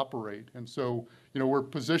us to operate. And so, you know, we're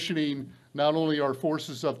positioning not only our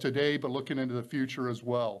forces of today, but looking into the future as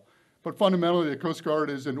well. But fundamentally, the Coast Guard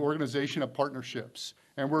is an organization of partnerships,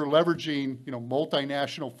 and we're leveraging, you know,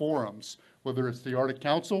 multinational forums, whether it's the Arctic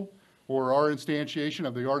Council or our instantiation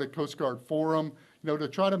of the Arctic Coast Guard Forum, you know, to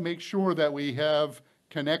try to make sure that we have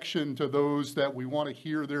connection to those that we want to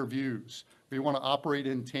hear their views. We want to operate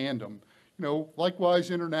in tandem. You know,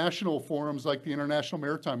 likewise, international forums like the International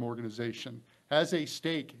Maritime Organization has a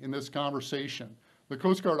stake in this conversation. The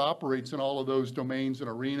Coast Guard operates in all of those domains and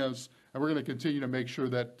arenas, and we're going to continue to make sure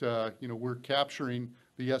that, you know, we're capturing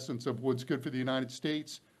the essence of what's good for the United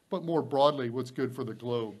States, but more broadly, what's good for the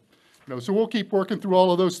globe. You know, so we'll keep working through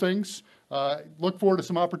all of those things. Look forward to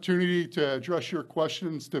some opportunity to address your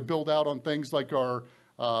questions, to build out on things like our,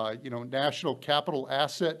 you know, national capital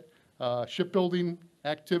asset shipbuilding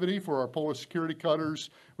activity for our polar security cutters.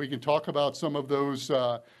 We can talk about some of those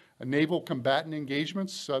naval combatant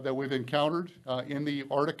engagements that we've encountered in the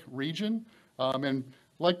Arctic region. And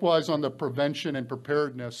likewise on the prevention and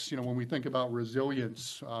preparedness, you know, when we think about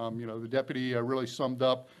resilience, you know, the deputy really summed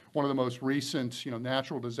up one of the most recent, you know,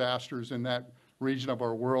 natural disasters in that region of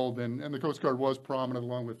our world. And the Coast Guard was prominent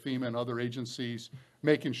along with FEMA and other agencies,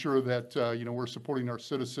 making sure that, you know, we're supporting our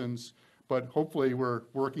citizens, but hopefully we're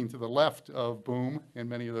working to the left of boom in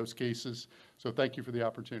many of those cases. So thank you for the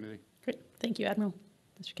opportunity. Great. Thank you, Admiral.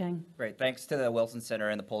 Mr. Kang. Great. Thanks to the Wilson Center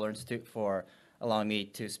and the Polar Institute for allowing me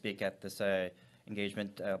to speak at this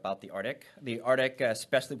engagement about the Arctic. The Arctic,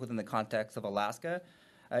 especially within the context of Alaska,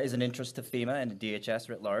 is an interest to FEMA and the DHS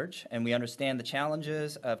writ large, and we understand the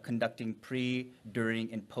challenges of conducting pre,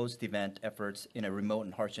 during, and post-event efforts in a remote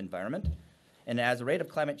and harsh environment. And as the rate of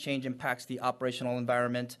climate change impacts the operational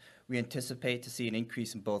environment, we anticipate to see an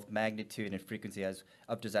increase in both magnitude and frequency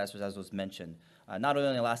of disasters, as was mentioned, not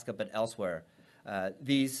only in Alaska but elsewhere.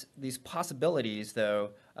 These possibilities,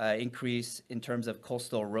 though, increase in terms of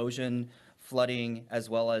coastal erosion, flooding, as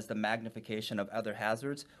well as the magnification of other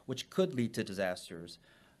hazards, which could lead to disasters.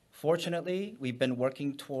 Fortunately, we've been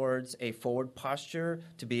working towards a forward posture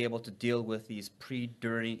to be able to deal with these pre,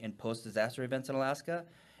 during, and post-disaster events in Alaska.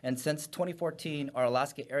 And since 2014, our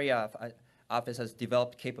Alaska Area Office has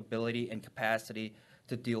developed capability and capacity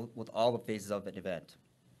to deal with all the phases of an event.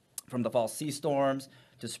 From the fall sea storms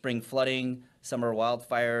to spring flooding, summer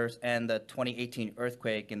wildfires, and the 2018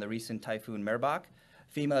 earthquake and the recent typhoon Merbok,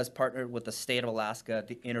 FEMA has partnered with the state of Alaska,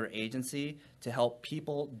 the interagency, to help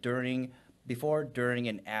people before, during,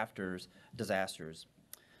 and after disasters.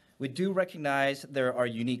 We do recognize there are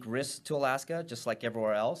unique risks to Alaska, just like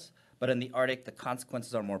everywhere else, but in the Arctic, the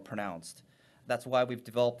consequences are more pronounced. That's why we've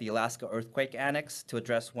developed the Alaska Earthquake Annex to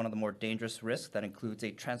address one of the more dangerous risks that includes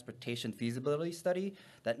a transportation feasibility study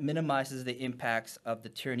that minimizes the impacts of the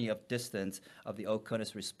tyranny of distance of the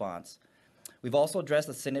OCONUS response. We've also addressed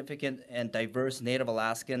the significant and diverse Native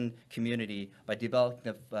Alaskan community by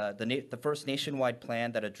developing the first nationwide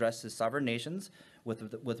plan that addresses sovereign nations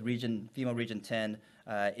with FEMA Region 10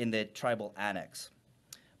 in the tribal annex.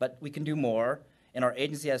 But we can do more, and our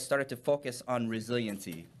agency has started to focus on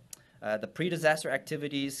resiliency. The pre-disaster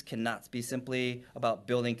activities cannot be simply about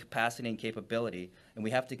building capacity and capability, and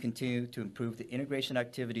we have to continue to improve the integration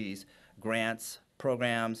activities, grants,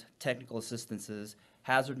 programs, technical assistances,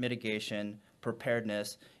 hazard mitigation,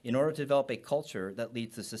 preparedness, in order to develop a culture that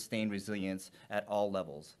leads to sustained resilience at all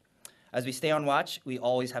levels. As we stay on watch, we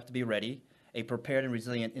always have to be ready. A prepared and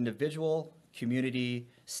resilient individual, community,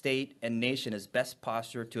 state, and nation is best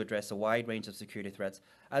postured to address a wide range of security threats,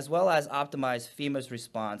 as well as optimize FEMA's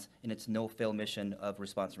response in its no-fail mission of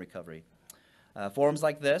response and recovery. Forums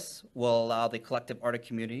like this will allow the collective Arctic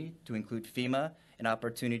community to include FEMA an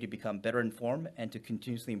opportunity to become better informed and to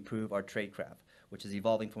continuously improve our tradecraft, which is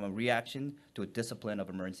evolving from a reaction to a discipline of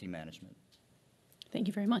emergency management. Thank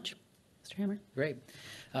you very much. Mr. Hammer. Great.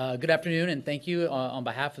 Good afternoon, and thank you on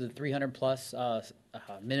behalf of the 300-plus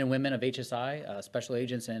men and women of HSI, special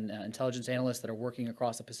agents and intelligence analysts that are working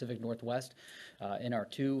across the Pacific Northwest in our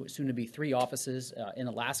two, soon-to-be 3 offices in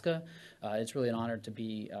Alaska. It's really an honor to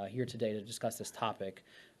be here today to discuss this topic.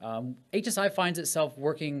 HSI finds itself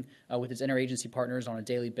working with its interagency partners on a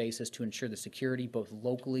daily basis to ensure the security, both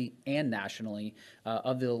locally and nationally,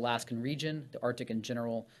 of the Alaskan region, the Arctic in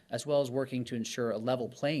general, as well as working to ensure a level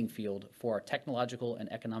playing field for our technological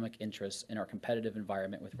and economic interests in our competitive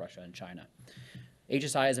environment with Russia and China.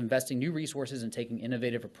 HSI is investing new resources and taking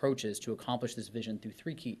innovative approaches to accomplish this vision through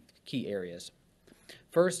 3 key areas.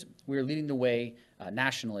 First, we are leading the way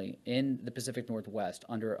nationally in the Pacific Northwest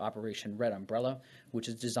under Operation Red Umbrella, which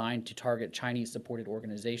is designed to target Chinese-supported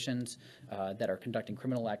organizations that are conducting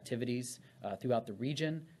criminal activities throughout the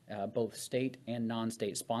region, both state and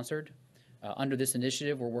non-state sponsored. Under this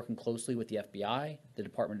initiative, we're working closely with the FBI, the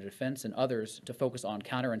Department of Defense, and others to focus on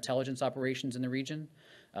counterintelligence operations in the region.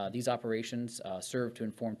 These operations serve to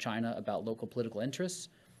inform China about local political interests,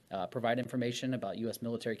 provide information about U.S.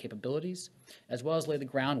 military capabilities, as well as lay the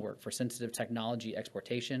groundwork for sensitive technology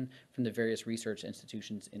exportation from the various research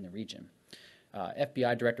institutions in the region.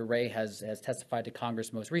 FBI Director Wray has testified to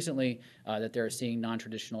Congress most recently that they're seeing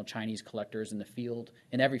non-traditional Chinese collectors in the field,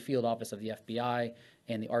 in every field office of the FBI,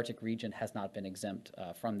 and the Arctic region has not been exempt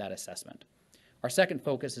from that assessment. Our second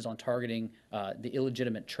focus is on targeting the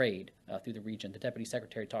illegitimate trade through the region. The Deputy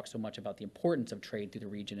Secretary talks so much about the importance of trade through the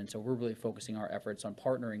region, and so we're really focusing our efforts on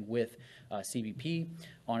partnering with CBP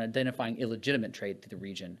on identifying illegitimate trade through the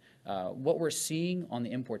region. What we're seeing on the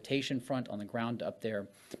importation front on the ground up there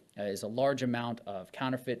is a large amount of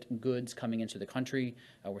counterfeit goods coming into the country.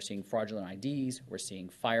 We're seeing fraudulent IDs, we're seeing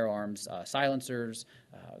firearms silencers,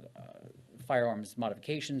 firearms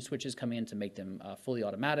modification switches coming in to make them fully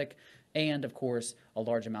automatic, and of course a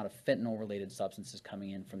large amount of fentanyl-related substances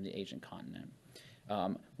coming in from the Asian continent.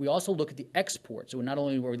 We also look at the export. So not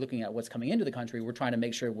only are we looking at what's coming into the country, we're trying to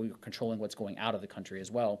make sure we're controlling what's going out of the country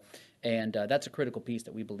as well. And that's a critical piece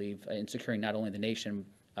that we believe in securing not only the nation,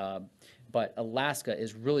 but Alaska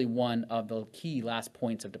is really one of the key last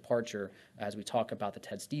points of departure as we talk about the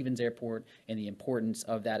Ted Stevens Airport and the importance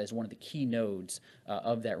of that as one of the key nodes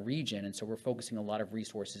of that region. And so we're focusing a lot of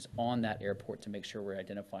resources on that airport to make sure we're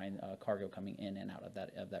identifying cargo coming in and out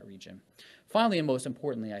of that region. Finally, and most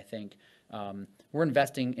importantly, I think, we're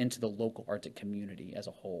investing into the local Arctic community as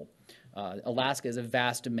a whole. Alaska is a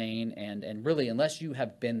vast domain, and really, unless you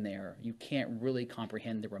have been there, you can't really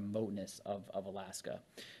comprehend the remoteness of Alaska.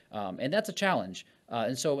 And that's a challenge.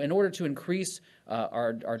 And so in order to increase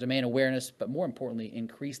our domain awareness, but more importantly,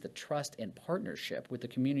 increase the trust and partnership with the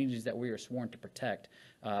communities that we are sworn to protect,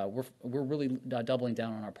 we're really doubling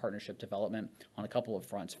down on our partnership development on a couple of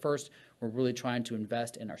fronts. First, we're really trying to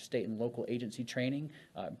invest in our state and local agency training,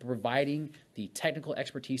 providing the technical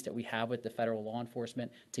expertise that we have with the federal law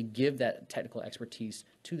enforcement to give that technical expertise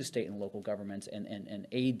to the state and local governments and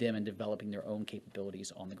aid them in developing their own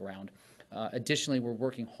capabilities on the ground. Additionally, we're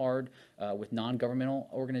working hard with non-governmental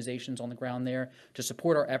organizations on the ground there to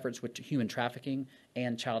support our efforts with human trafficking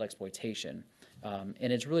and child exploitation.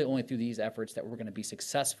 And it's really only through these efforts that we're going to be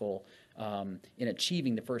successful in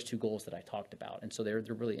achieving the first two goals that I talked about. And so they're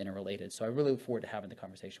really interrelated. So I really look forward to having the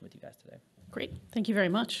conversation with you guys today. Great. Thank you very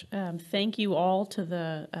much. Thank you all to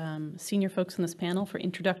the senior folks in this panel for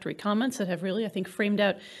introductory comments that have really, I think, framed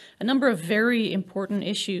out a number of very important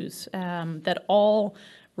issues that all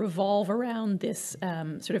revolve around this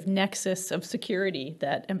sort of nexus of security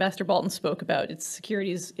that Ambassador Bolton spoke about. It's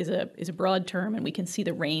security is a broad term, and we can see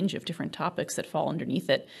the range of different topics that fall underneath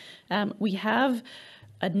it. We have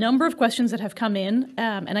a number of questions that have come in,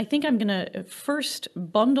 and I think I'm going to first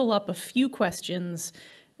bundle up a few questions.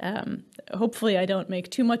 Hopefully I don't make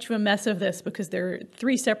too much of a mess of this because there are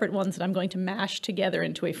three separate ones that I'm going to mash together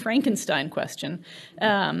into a Frankenstein question.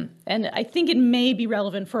 And I think it may be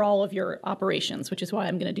relevant for all of your operations, which is why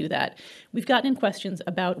I'm going to do that. We've gotten in questions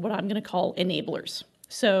about what I'm going to call enablers.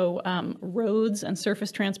 So roads and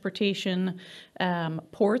surface transportation,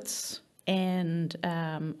 ports, and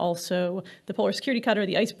also the polar security cutter,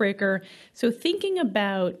 the icebreaker. So thinking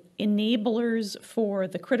about enablers for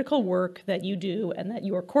the critical work that you do and that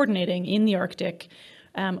you are coordinating in the Arctic,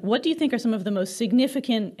 what do you think are some of the most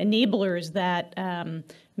significant enablers that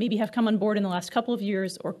maybe have come on board in the last couple of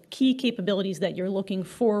years, or key capabilities that you're looking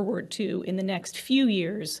forward to in the next few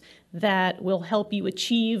years that will help you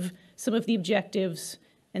achieve some of the objectives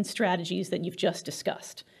and strategies that you've just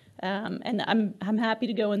discussed? And I'm happy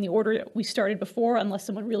to go in the order we started before, unless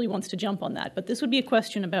someone really wants to jump on that. But this would be a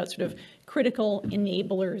question about sort of critical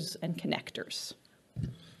enablers and connectors.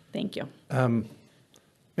 Thank you.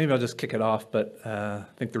 Maybe I'll just kick it off, but I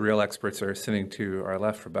think the real experts are sitting to our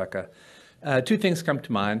left, Rebecca. Two things come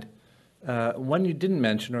to mind. One you didn't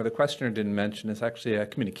mention, or the questioner didn't mention, is actually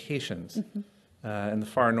communications. In the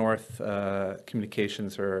far north,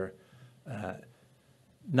 communications are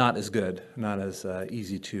not as good, not as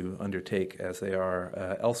easy to undertake as they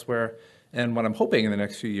are elsewhere. And what I'm hoping in the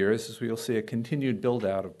next few years is we'll see a continued build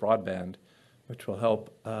out of broadband, which will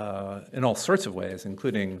help in all sorts of ways,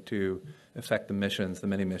 including to affect the missions, the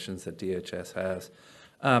many missions that DHS has.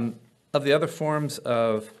 Of the other forms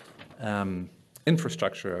of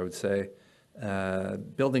infrastructure, I would say,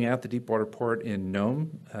 building out the deepwater port in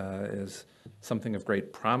Nome is something of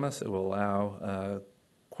great promise. It will allow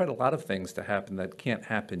quite a lot of things to happen that can't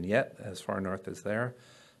happen yet as far north as there,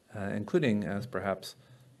 including as perhaps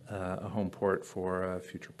a home port for a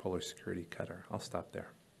future polar security cutter. I'll stop there.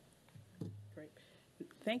 Great.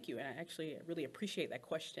 Thank you. And I actually really appreciate that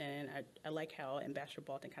question. I like how Ambassador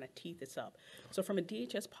Bolton kind of teed this up. So from a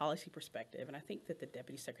DHS policy perspective, and I think that the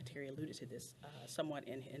Deputy Secretary alluded to this somewhat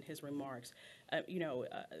in his remarks,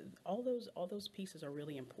 all those pieces are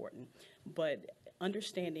really important. But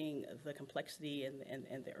understanding the complexity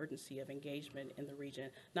and the urgency of engagement in the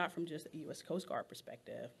region, not from just a U.S. Coast Guard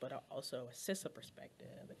perspective, but also a CISA perspective,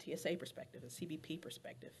 a TSA perspective, a CBP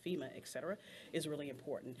perspective, FEMA, et cetera, is really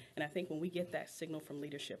important. And I think when we get that signal from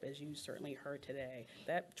leadership, as you certainly heard today,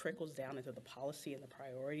 that trickles down into the policy and the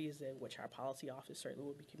priorities in which our policy office certainly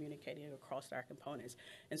will be communicating across our components.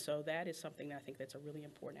 And so that is something that I think that's a really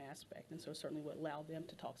important aspect. And so certainly would allow them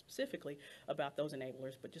to talk specifically about those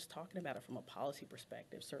enablers, but just talking about it from a policy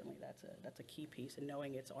perspective, certainly that's a key piece, and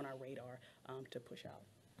knowing it's on our radar to push out.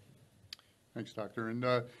 Thanks, Doctor. And,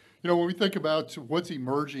 when we think about what's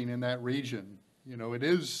emerging in that region, it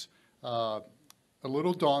is a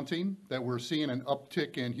little daunting that we're seeing an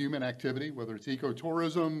uptick in human activity, whether it's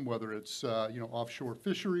ecotourism, whether it's, offshore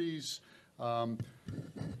fisheries,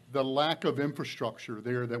 the lack of infrastructure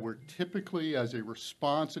there that we're typically, as a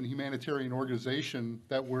response and humanitarian organization,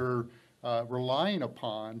 that we're relying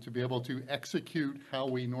upon to be able to execute how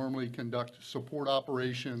we normally conduct support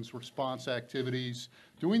operations, response activities,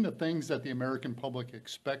 doing the things that the American public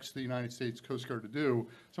expects the United States Coast Guard to do.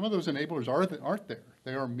 Some of those enablers aren't there.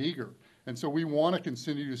 They are meager. And so we want to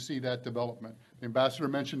continue to see that development. The ambassador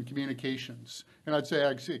mentioned communications, and I'd say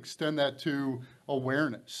I'd extend that to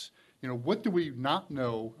awareness. What do we not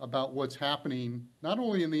know about what's happening, not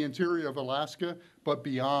only in the interior of Alaska, but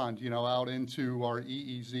beyond, out into our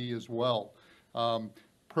EEZ as well.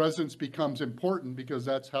 presence becomes important because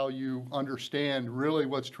that's how you understand really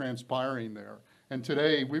what's transpiring there. And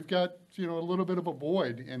today we've got, a little bit of a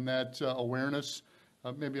void in that awareness,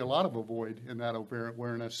 maybe a lot of a void in that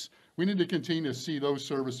awareness. We need to continue to see those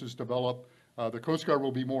services develop. The Coast Guard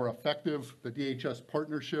will be more effective. The DHS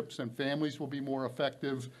partnerships and families will be more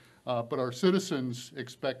effective. But our citizens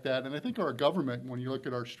expect that. And I think our government, when you look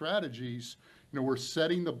at our strategies, we're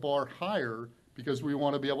setting the bar higher because we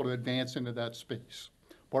want to be able to advance into that space.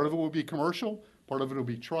 Part of it will be commercial, part of it will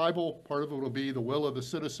be tribal, part of it will be the will of the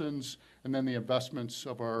citizens, and then the investments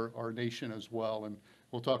of our nation as well. And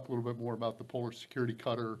we'll talk a little bit more about the Polar Security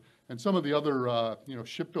Cutter and some of the other,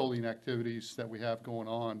 shipbuilding activities that we have going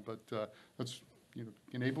on. But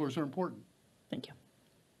enablers are important. Thank you.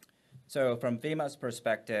 So from FEMA's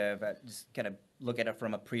perspective, just kind of look at it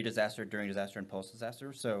from a pre-disaster, during disaster, and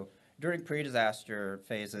post-disaster. So during pre-disaster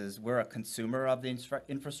phases, we're a consumer of the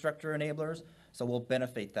infrastructure enablers, so we'll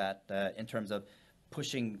benefit that in terms of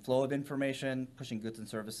pushing flow of information, pushing goods and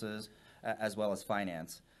services, as well as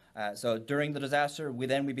finance. So during the disaster,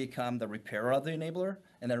 we become the repairer of the enabler,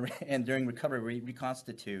 and during recovery, we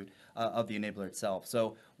reconstitute of the enabler itself.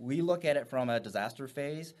 So we look at it from a disaster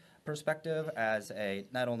phase perspective as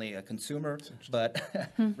not only a consumer, but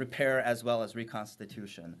repair as well as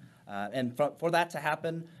reconstitution. And for that to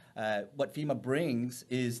happen, what FEMA brings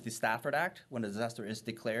is the Stafford Act when a disaster is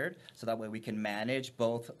declared, so that way we can manage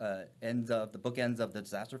both bookends of the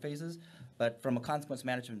disaster phases. But from a consequence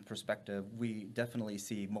management perspective, we definitely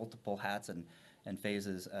see multiple hats and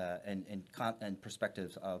phases and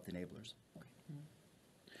perspectives of the enablers.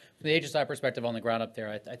 From the HSI perspective on the ground up there,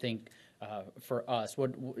 I think for us,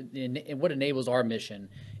 what enables our mission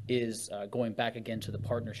is going back again to the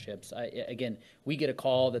partnerships. Again, we get a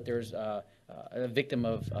call that there's a victim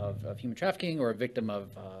of human trafficking or a victim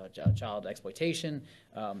of child exploitation.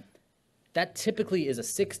 That typically is a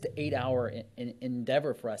 6 to 8 hour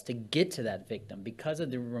endeavor for us to get to that victim because of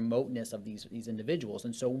the remoteness of these individuals.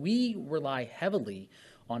 And so we rely heavily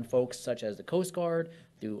on folks such as the Coast Guard,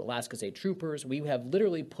 through Alaska State Troopers. We have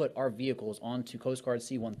literally put our vehicles onto Coast Guard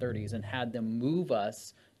C-130s and had them move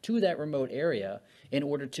us to that remote area in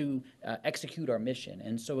order to execute our mission.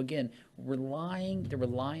 And so again, the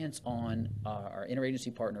reliance on our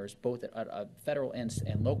interagency partners, both at federal and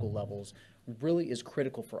local levels, really is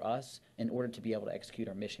critical for us in order to be able to execute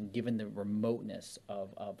our mission, given the remoteness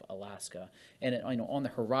of Alaska. And on the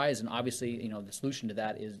horizon, obviously, the solution to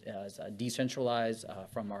that is decentralized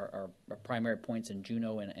from our primary points in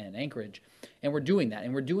Juneau and Anchorage. And we're doing that.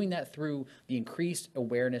 And we're doing that through the increased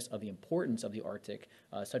awareness of the importance of the Arctic,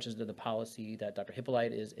 such as the policy that Dr.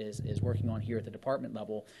 Hippolyte is working on here at the department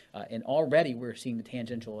level. And already we're seeing the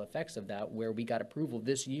tangential effects of that, where we got approval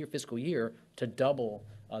this fiscal year, to double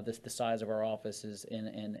the size of our offices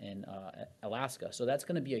in Alaska. So that's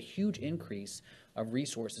going to be a huge increase of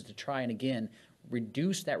resources to try and, again,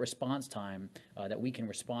 reduce that response time that we can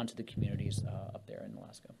respond to the communities up there in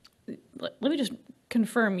Alaska. Let me just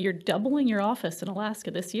confirm, you're doubling your office in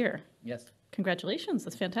Alaska this year. Yes. Congratulations,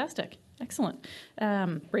 that's fantastic. Excellent.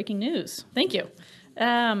 Breaking news. Thank you.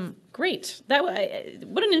 Great.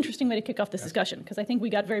 What an interesting way to kick off this discussion, because I think we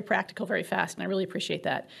got very practical very fast, and I really appreciate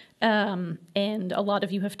that. And a lot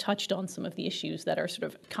of you have touched on some of the issues that are sort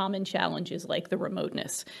of common challenges, like the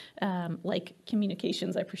remoteness, like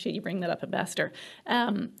communications. I appreciate you bringing that up, Ambassador.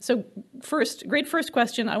 So great first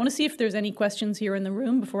question. I want to see if there's any questions here in the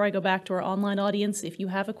room before I go back to our online audience. If you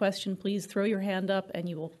have a question, please throw your hand up and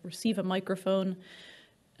you will receive a microphone.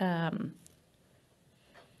 I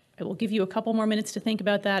will give you a couple more minutes to think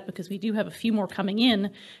about that, because we do have a few more coming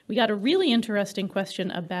in. We got a really interesting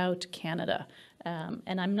question about Canada.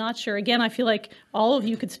 And I'm not sure, again, I feel like all of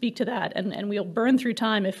you could speak to that, and we'll burn through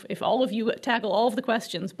time if all of you tackle all of the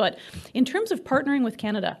questions. But in terms of partnering with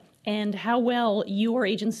Canada and how well your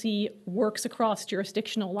agency works across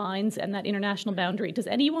jurisdictional lines and that international boundary, does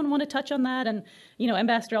anyone want to touch on that? And,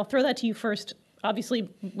 Ambassador, I'll throw that to you first, obviously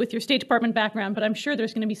with your State Department background, but I'm sure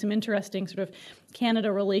there's going to be some interesting sort of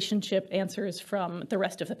Canada relationship answers from the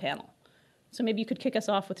rest of the panel. So maybe you could kick us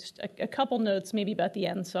off with just a couple notes maybe about the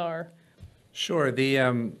NSAR. Sure.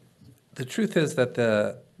 The truth is that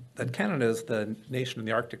that Canada is the nation in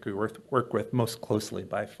the Arctic we work with most closely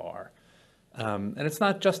by far. And it's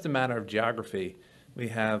not just a matter of geography. We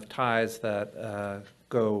have ties that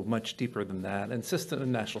go much deeper than that,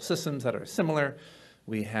 and national systems that are similar.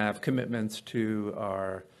 We have commitments to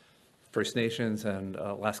our First Nations and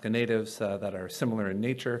Alaska Natives that are similar in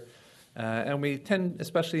nature. And we tend,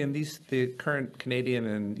 especially in the current Canadian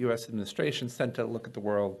and U.S. administrations, tend to look at the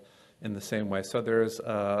world in the same way. So there's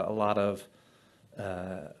a lot of we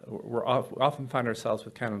often find ourselves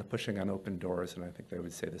with Canada pushing on open doors, and I think they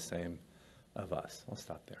would say the same of us. I'll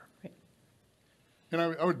stop there. Great. And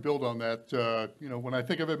I would build on that. When I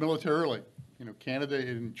think of it militarily, Canada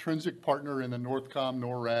is an intrinsic partner in the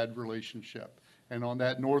NORTHCOM-NORAD relationship. And on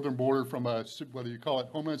that northern border from whether you call it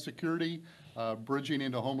Homeland Security, bridging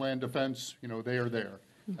into Homeland Defense, they are there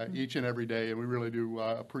each and every day. And we really do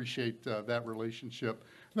appreciate that relationship.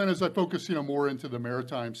 And then as I focus, more into the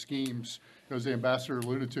maritime schemes, as the ambassador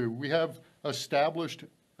alluded to, we have established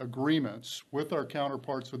agreements with our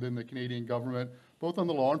counterparts within the Canadian government, both on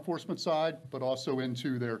the law enforcement side, but also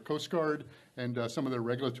into their Coast Guard and some of their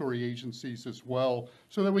regulatory agencies as well,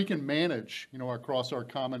 so that we can manage, across our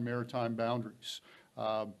common maritime boundaries.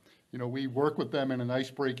 We work with them in an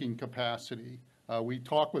ice-breaking capacity. We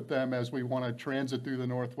talk with them as we want to transit through the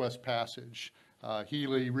Northwest Passage.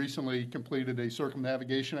 Healy recently completed a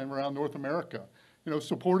circumnavigation around North America,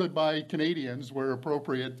 supported by Canadians where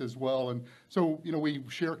appropriate as well. And so, we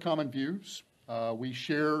share common views. We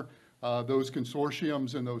share those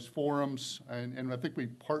consortiums and those forums, and I think we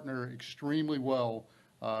partner extremely well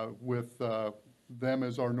with them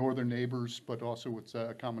as our northern neighbors, but also with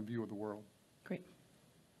a common view of the world. Great.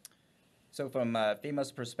 So from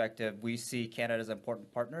FEMA's perspective, we see Canada as an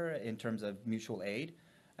important partner in terms of mutual aid,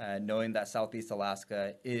 knowing that Southeast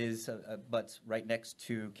Alaska is but right next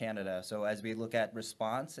to Canada. So as we look at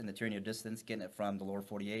response and the tyranny of distance, getting it from the lower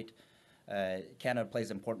 48, Canada plays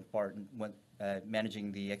an important part in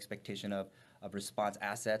managing the expectation of response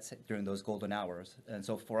assets during those golden hours. And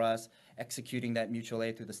so for us, executing that mutual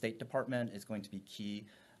aid through the State Department is going to be key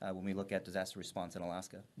when we look at disaster response in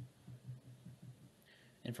Alaska.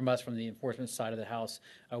 And from us, from the enforcement side of the house,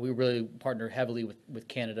 we really partner heavily with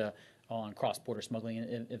Canada on cross-border smuggling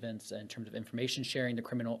events in terms of information sharing to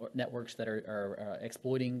criminal networks that are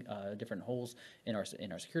exploiting different holes in our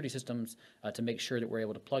security systems to make sure that we're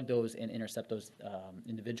able to plug those and intercept those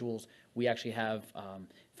individuals. We actually have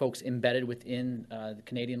folks embedded within the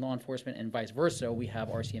Canadian law enforcement, and vice versa. We have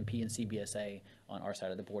RCMP and CBSA on our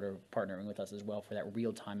side of the border partnering with us as well for that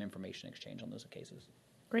real-time information exchange on those cases.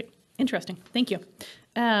 Great. Interesting. Thank you.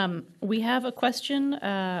 We have a question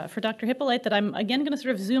for Dr. Hippolyte that I'm, again, going to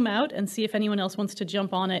sort of zoom out and see if anyone else wants to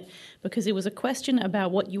jump on it, because it was a question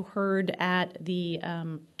about what you heard at the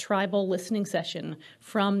tribal listening session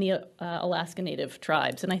from the Alaska Native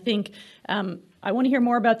tribes. And I think I want to hear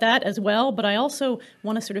more about that as well, but I also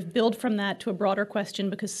want to sort of build from that to a broader question,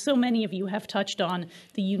 because so many of you have touched on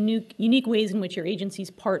the unique ways in which your agencies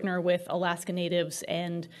partner with Alaska Natives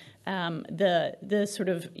and the sort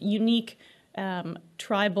of unique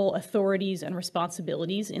tribal authorities and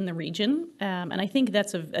responsibilities in the region. And I think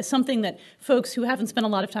that's something that folks who haven't spent a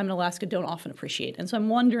lot of time in Alaska don't often appreciate. And so I'm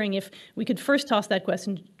wondering if we could first toss that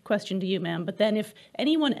question to you, ma'am, but then if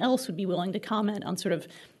anyone else would be willing to comment on sort of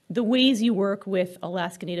the ways you work with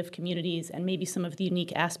Alaska Native communities and maybe some of the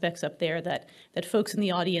unique aspects up there that folks in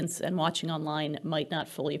the audience and watching online might not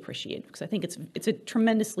fully appreciate, because I think it's a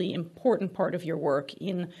tremendously important part of your work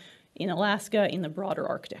in Alaska, in the broader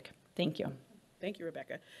Arctic. Thank you. Thank you,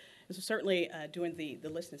 Rebecca. And so certainly during the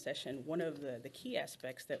listening session, one of the key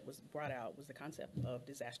aspects that was brought out was the concept of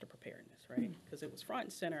disaster preparedness, right? Because it was front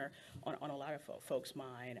and center on a lot of folks'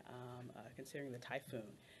 mind, considering the typhoon.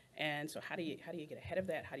 And so how do you get ahead of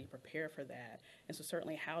that? How do you prepare for that? And so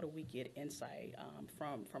certainly how do we get insight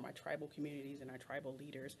from our tribal communities and our tribal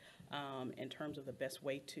leaders in terms of the best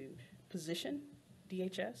way to position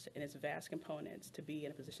DHS and its vast components to be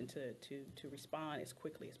in a position to respond as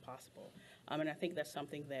quickly as possible. And I think that's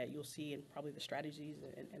something that you'll see in probably the strategies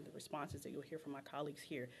and the responses that you'll hear from my colleagues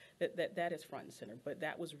here, that is front and center, but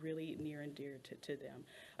that was really near and dear to them.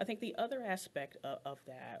 I think the other aspect of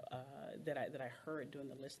that that I heard during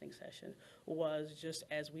the listening session was just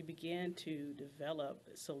as we began to develop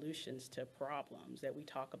solutions to problems that we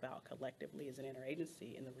talk about collectively as an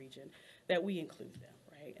interagency in the region, that we include them.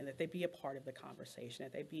 Right? And that they be a part of the conversation,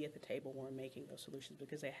 that they be at the table when we're making those solutions,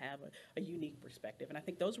 because they have a unique perspective. And I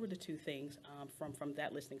think those were the two things from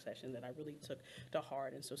that listening session that I really took to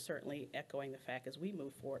heart. And so certainly echoing the fact as we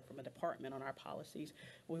move forward from a department on our policies,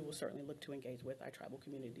 we will certainly look to engage with our tribal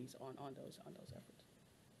communities on those efforts.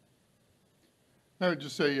 I would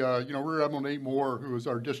just say, Rear Admiral Nate Moore, who is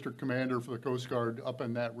our district commander for the Coast Guard up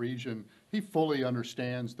in that region, he fully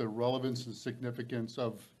understands the relevance and significance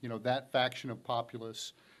of, that faction of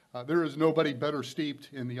populace. There is nobody better steeped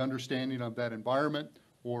in the understanding of that environment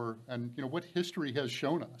and what history has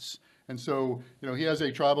shown us. And so, he has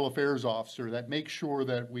a tribal affairs officer that makes sure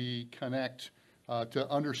that we connect to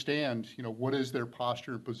understand, what is their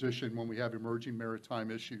posture and position when we have emerging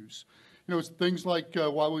maritime issues. it's things like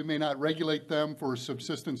while we may not regulate them for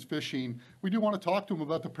subsistence fishing, we do want to talk to them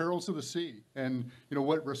about the perils of the sea and,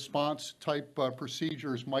 what response type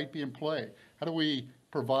procedures might be in play. How do we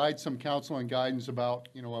provide some counsel and guidance about,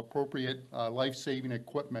 appropriate life-saving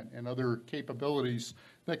equipment and other capabilities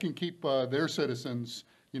that can keep their citizens,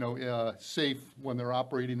 safe when they're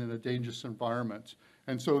operating in a dangerous environment.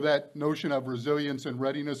 And so that notion of resilience and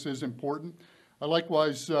readiness is important.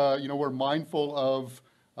 Likewise, we're mindful of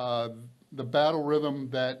the battle rhythm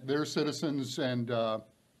that their citizens and,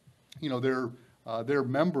 their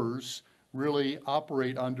members really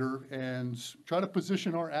operate under, and try to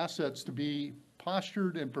position our assets to be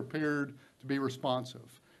postured and prepared to be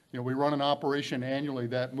responsive. We run an operation annually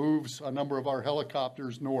that moves a number of our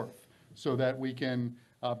helicopters north so that we can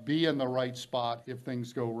be in the right spot if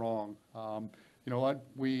things go wrong.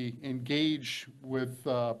 We engage with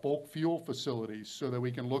bulk fuel facilities so that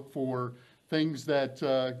we can look for things that,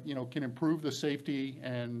 can improve the safety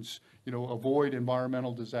and, avoid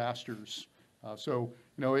environmental disasters.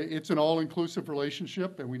 It's an all-inclusive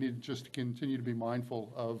relationship, and we need just to continue to be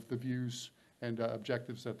mindful of the views and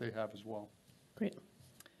objectives that they have as well. Great.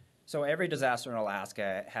 So every disaster in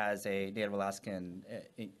Alaska has a Native Alaskan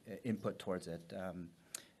input towards it,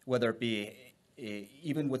 whether it be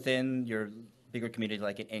even within your bigger community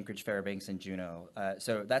like in Anchorage, Fairbanks, and Juneau.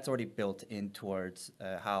 So that's already built in towards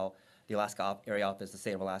how the Alaska Area Office, the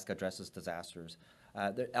state of Alaska, addresses disasters.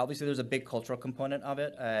 Obviously, there's a big cultural component of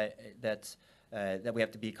it that we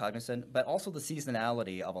have to be cognizant, but also the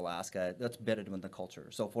seasonality of Alaska that's embedded in the culture.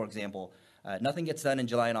 So, for example, nothing gets done in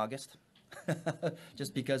July and August.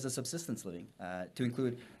 Just because of subsistence living, to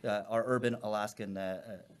include our urban Alaskan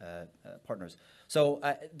partners. So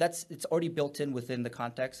it's already built in within the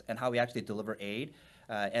context and how we actually deliver aid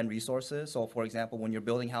and resources. So, for example, when you're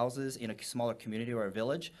building houses in a smaller community or a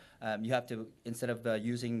village, you have to, instead of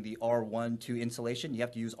using the R12 insulation, you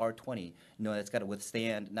have to use R20. It's got to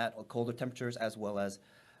withstand not colder temperatures as well as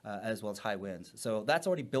high winds. So that's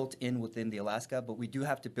already built in within the Alaska, but we do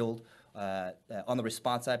have to build on the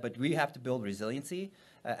response side, but we have to build resiliency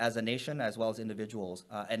as a nation as well as individuals,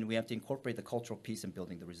 and we have to incorporate the cultural piece in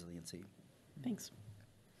building the resiliency. Thanks.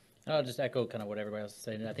 I'll just echo kind of what everybody else is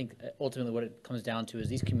saying. I think ultimately what it comes down to is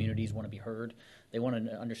these communities want to be heard. They want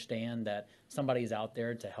to understand that somebody is out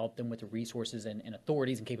there to help them with the resources and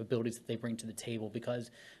authorities and capabilities that they bring to the table,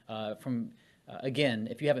 because again,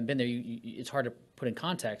 if you haven't been there, it's hard to put in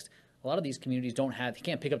context. A lot of these communities you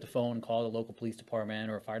can't pick up the phone and call the local police department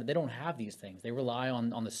or a fire. They don't have these things. They rely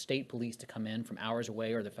on the state police to come in from hours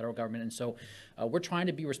away, or the federal government. And so we're trying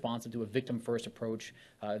to be responsive to a victim-first approach,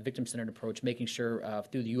 victim-centered approach, making sure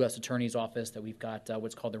through the U.S. Attorney's Office that we've got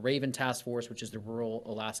what's called the Raven Task Force, which is the Rural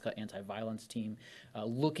Alaska Anti-Violence Team,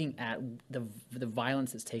 looking at the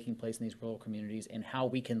violence that's taking place in these rural communities and how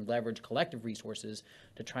we can leverage collective resources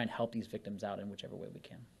to try and help these victims out in whichever way we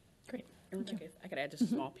can. Great. And Rebecca, if I could add just a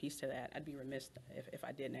small piece to that, I'd be remiss if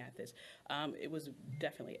I didn't add this. It was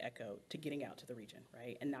definitely echoed to getting out to the region,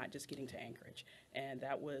 right, and not just getting to Anchorage. And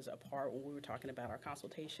that was a part when we were talking about our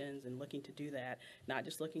consultations and looking to do that, not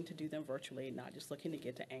just looking to do them virtually, not just looking to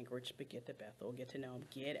get to Anchorage, but get to Bethel, get to Nome,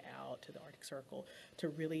 get out to the Arctic Circle, to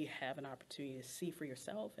really have an opportunity to see for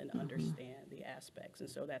yourself and understand the aspects. And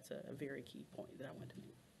so that's a very key point that I wanted to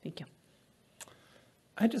make. Thank you.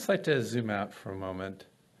 I'd just like to zoom out for a moment.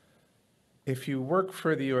 If you work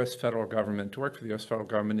for the U.S. federal government, to work for the U.S. federal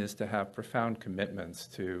government is to have profound commitments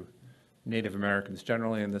to Native Americans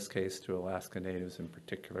generally, in this case to Alaska Natives in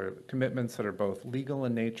particular, commitments that are both legal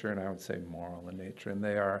in nature and I would say moral in nature, and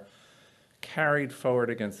they are carried forward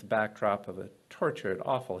against the backdrop of a tortured,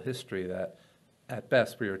 awful history that at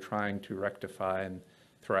best we are trying to rectify and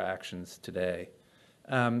through our actions today.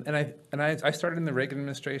 I started in the Reagan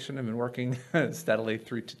administration. I've been working steadily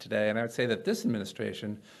through to today, and I would say that this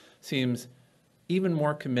administration seems even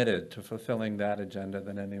more committed to fulfilling that agenda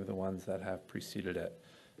than any of the ones that have preceded it.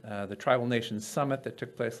 The Tribal Nations Summit that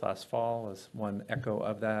took place last fall is one echo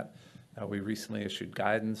of that. We recently issued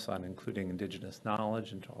guidance on including indigenous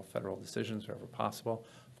knowledge into all federal decisions wherever possible.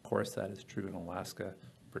 Of course, that is true in Alaska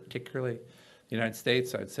particularly. The United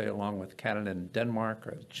States, I'd say, along with Canada and Denmark,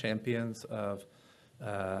 are the champions of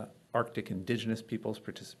Arctic indigenous peoples'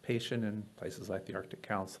 participation in places like the Arctic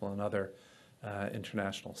Council and other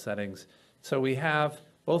international settings. So we have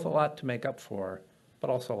both a lot to make up for, but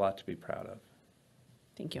also a lot to be proud of.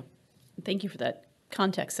 Thank you. Thank you for that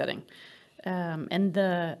context setting. And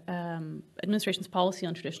the administration's policy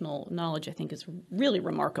on traditional knowledge, I think, is really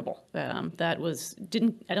remarkable. I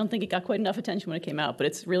don't think it got quite enough attention when it came out, but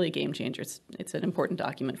it's really a game changer. It's an important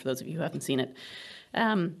document for those of you who haven't seen it.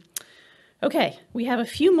 Okay, we have a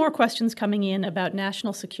few more questions coming in about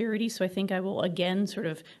national security, so I think I will again sort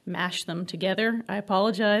of mash them together. I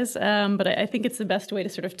apologize, but I think it's the best way to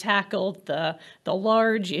sort of tackle the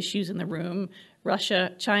large issues in the room.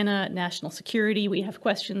 Russia, China, national security. We have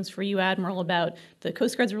questions for you, Admiral, about the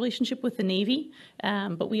Coast Guard's relationship with the Navy,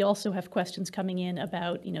 but we also have questions coming in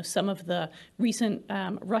about, some of the recent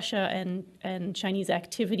Russia and Chinese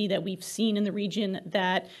activity that we've seen in the region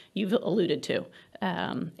that you've alluded to.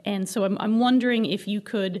 And so I'm wondering if you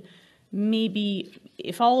could maybe,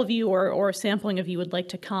 if all of you or a sampling of you would like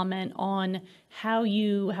to comment on how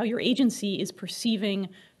your agency is perceiving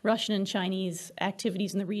Russian and Chinese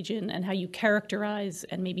activities in the region and how you characterize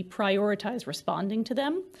and maybe prioritize responding to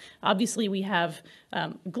them. Obviously, we have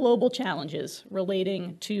global challenges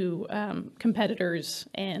relating to competitors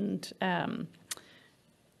and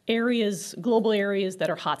global areas that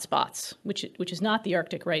are hotspots, which is not the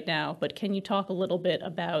Arctic right now. But can you talk a little bit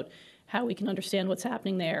about how we can understand what's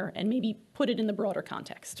happening there and maybe put it in the broader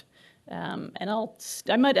context? And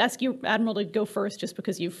I might ask you, Admiral, to go first, just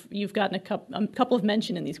because you've gotten a couple of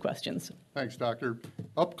mention in these questions. Thanks, Doctor.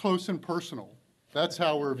 Up close and personal. That's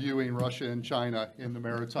how we're viewing Russia and China in the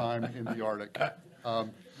maritime, in the Arctic,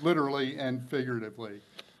 literally and figuratively.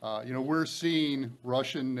 We're seeing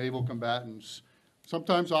Russian naval combatants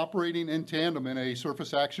sometimes operating in tandem in a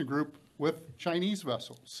surface action group with Chinese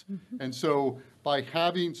vessels. Mm-hmm. And so by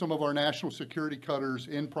having some of our national security cutters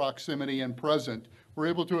in proximity and present, we're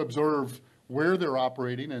able to observe where they're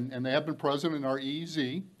operating, and they have been present in our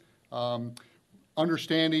EEZ,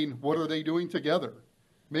 understanding what are they doing together,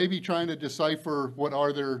 maybe trying to decipher what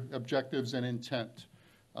are their objectives and intent.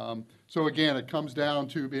 So again, it comes down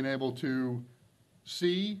to being able to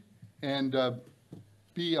see and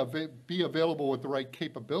be available with the right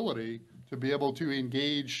capability to be able to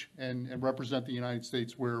engage and represent the United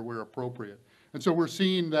States where appropriate. And so we're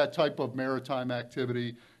seeing that type of maritime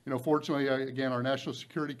activity. Fortunately, again, our national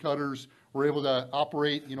security cutters were able to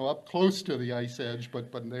operate, up close to the ice edge,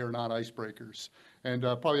 but they are not icebreakers. And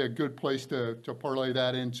probably a good place to parlay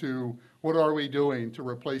that into what are we doing to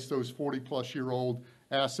replace those 40-plus-year-old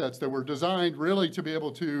assets that were designed really to be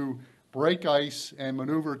able to break ice and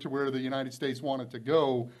maneuver to where the United States wanted to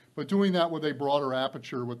go, but doing that with a broader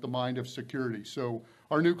aperture with the mind of security. So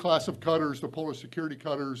our new class of cutters, the polar security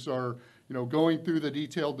cutters, are going through the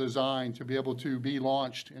detailed design to be able to be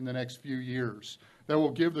launched in the next few years. That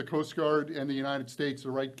will give the Coast Guard and the United States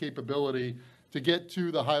the right capability to get to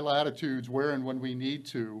the high latitudes where and when we need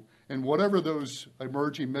to, and whatever those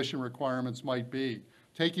emerging mission requirements might be,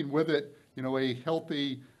 taking with it, a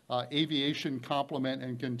healthy aviation complement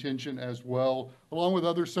and contingent as well, along with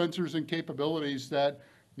other sensors and capabilities that,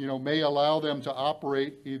 may allow them to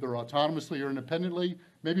operate either autonomously or independently,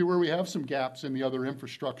 maybe where we have some gaps in the other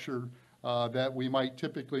infrastructure that we might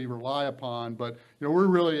typically rely upon. But, we're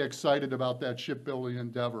really excited about that shipbuilding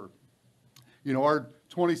endeavor. Our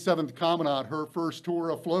 27th Commandant, her first tour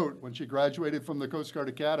afloat when she graduated from the Coast Guard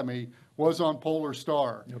Academy was on Polar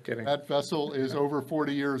Star. No kidding. That vessel is over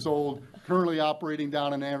 40 years old, currently operating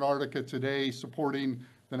down in Antarctica today, supporting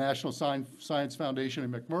the National Science Foundation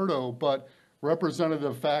in McMurdo, but represented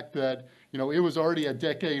the fact that, it was already a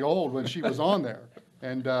decade old when she was on there.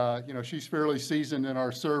 And, she's fairly seasoned in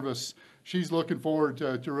our service. She's looking forward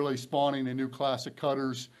to really spawning a new class of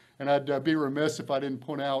cutters. And I'd be remiss if I didn't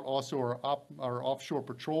point out also our offshore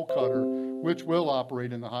patrol cutter, which will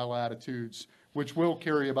operate in the high latitudes, which will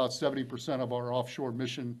carry about 70% of our offshore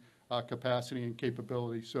mission capacity and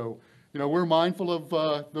capability. So, we're mindful of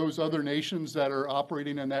those other nations that are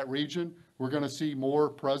operating in that region. We're going to see more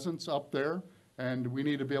presence up there, and we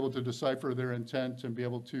need to be able to decipher their intent and be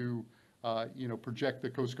able to, project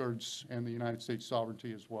the Coast Guard's and the United States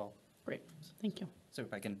sovereignty as well. Great, thank you. So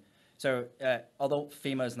if I can, although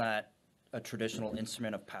FEMA is not a traditional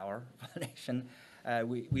instrument of power for the nation,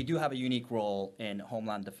 we do have a unique role in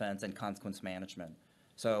homeland defense and consequence management.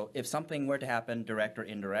 So if something were to happen, direct or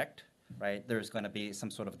indirect, right, there's going to be some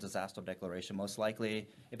sort of disaster declaration, most likely,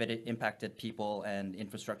 if it impacted people and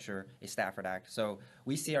infrastructure, a Stafford Act. So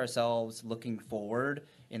we see ourselves looking forward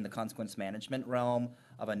in the consequence management realm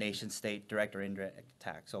of a nation-state direct or indirect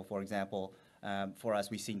attack. So for example, for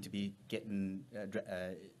us, we seem to be getting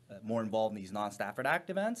more involved in these non-Stafford Act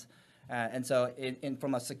events. And so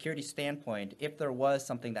from a security standpoint, if there was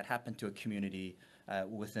something that happened to a community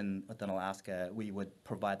within Alaska, we would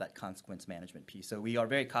provide that consequence management piece. So we are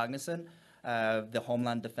very cognizant of the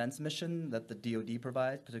Homeland Defense mission that the DoD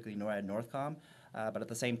provides, particularly NORAD NORTHCOM. But at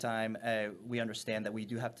the same time, we understand that we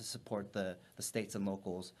do have to support the states and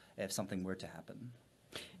locals if something were to happen.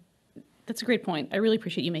 That's a great point. I really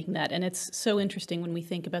appreciate you making that. And it's so interesting when we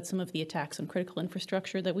think about some of the attacks on critical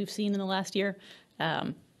infrastructure that we've seen in the last year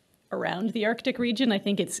around the Arctic region. I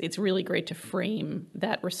think it's really great to frame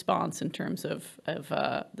that response in terms of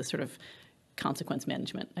the sort of consequence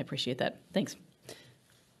management. I appreciate that. Thanks.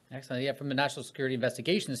 Excellent. Yeah, from the national security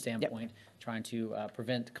investigation standpoint, trying to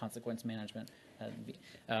prevent consequence management.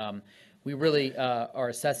 We really are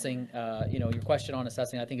assessing, your question on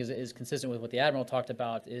assessing, I think is consistent with what the Admiral talked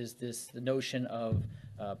about, is the notion of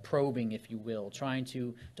probing, if you will, trying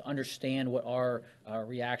to understand what our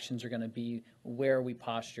reactions are going to be, where are we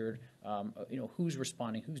postured, who's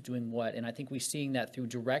responding, who's doing what. And I think we're seeing that through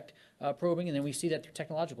direct probing, and then we see that through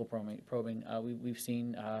technological probing. We've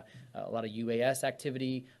seen a lot of UAS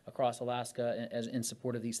activity across Alaska in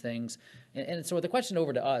support of these things. And so the question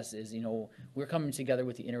over to us is, we're coming together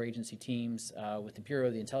with the interagency teams, with the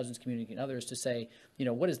Bureau, the intelligence community, and others to say,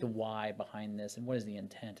 what is the why behind this, and what is the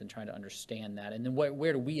intent, and trying to understand that. And then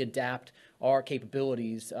where do we adapt our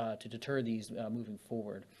capabilities to deter these moving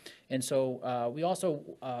forward. And so we also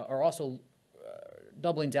are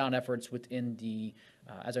doubling down efforts within the,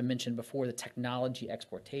 as I mentioned before, the technology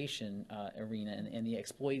exportation arena and the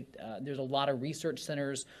exploit. There's a lot of research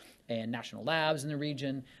centers and national labs in the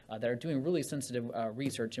region that are doing really sensitive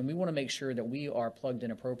research, and we want to make sure that we are plugged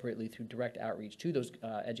in appropriately through direct outreach to those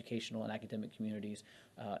educational and academic communities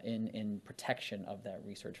in protection of that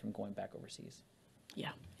research from going back overseas.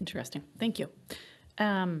 Yeah, interesting. Thank you.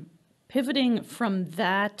 Pivoting from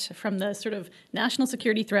the sort of national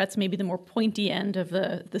security threats, maybe the more pointy end of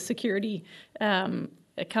the security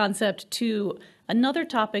concept, to another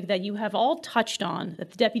topic that you have all touched on,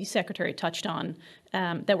 that the Deputy Secretary touched on,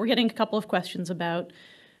 that we're getting a couple of questions about: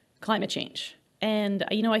 climate change. And,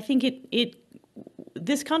 I think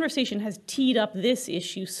this conversation has teed up this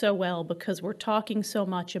issue so well, because we're talking so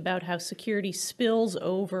much about how security spills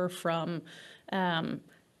over from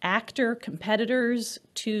competitors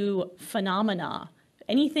to phenomena,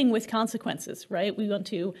 anything with consequences, right? We want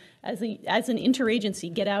to, as an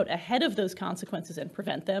interagency, get out ahead of those consequences and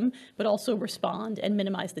prevent them, but also respond and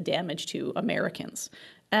minimize the damage to Americans.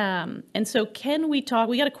 And so we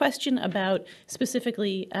got a question about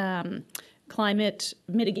specifically climate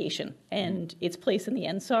mitigation and its place in the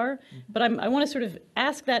NSAR. But I want to sort of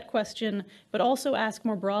ask that question, but also ask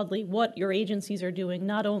more broadly what your agencies are doing,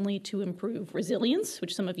 not only to improve resilience,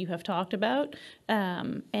 which some of you have talked about,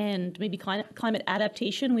 and maybe climate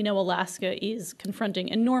adaptation. We know Alaska is confronting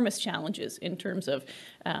enormous challenges in terms of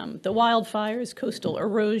the wildfires, coastal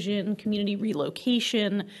erosion, community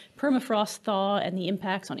relocation, permafrost thaw, and the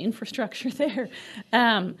impacts on infrastructure there.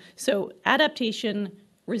 So adaptation,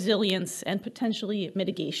 resilience, and potentially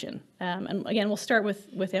mitigation. And again, we'll start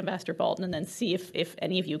with Ambassador Bolton and then see if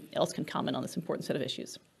any of you else can comment on this important set of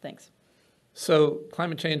issues. Thanks. So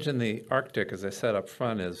climate change in the Arctic, as I said up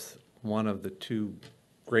front, is one of the two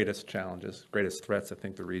greatest challenges, greatest threats I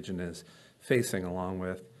think the region is facing, along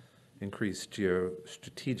with increased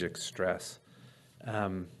geostrategic stress.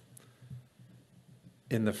 In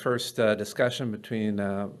the first discussion between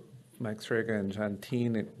Mike Srega and John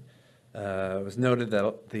Teen, it was noted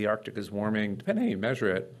that the Arctic is warming, depending on how you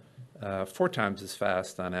measure it, 4 times as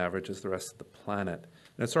fast on average as the rest of the planet.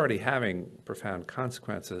 And it's already having profound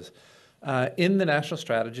consequences. In the national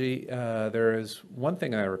strategy, there is one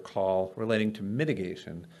thing I recall relating to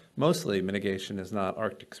mitigation. Mostly mitigation is not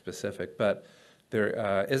Arctic specific, but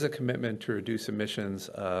there is a commitment to reduce emissions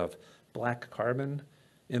of black carbon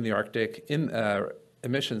in the Arctic.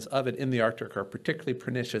 Emissions of it in the Arctic are particularly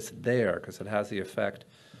pernicious there because it has the effect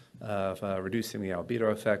of reducing the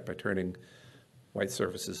albedo effect by turning white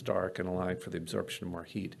surfaces dark and allowing for the absorption of more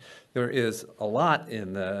heat. There is a lot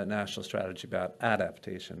in the national strategy about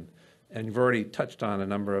adaptation, and you've already touched on a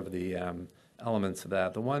number of the elements of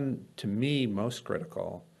that. The one, to me, most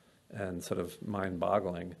critical and sort of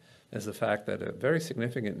mind-boggling is the fact that a very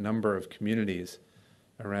significant number of communities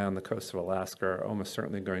around the coast of Alaska are almost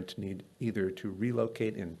certainly going to need either to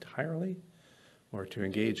relocate entirely or to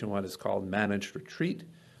engage in what is called managed retreat,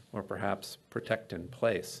 or perhaps protect in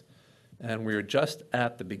place. And we're just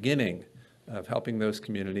at the beginning of helping those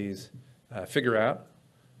communities figure out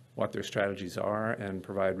what their strategies are and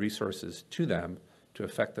provide resources to them to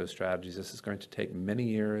affect those strategies. This is going to take many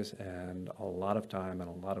years and a lot of time and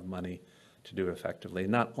a lot of money to do effectively,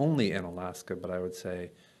 not only in Alaska, but I would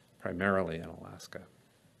say primarily in Alaska.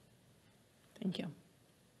 Thank you.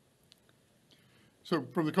 So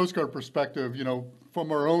from the Coast Guard perspective,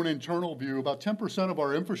 from our own internal view, about 10% of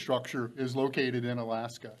our infrastructure is located in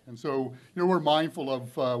Alaska. And so, we're mindful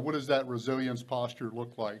of what does that resilience posture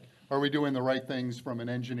look like? Are we doing the right things from an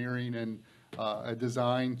engineering and a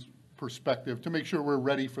design perspective to make sure we're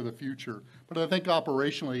ready for the future. But I think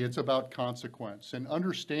operationally, it's about consequence and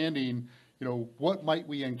understanding, what might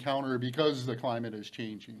we encounter because the climate is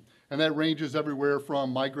changing. And that ranges everywhere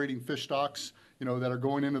from migrating fish stocks, that are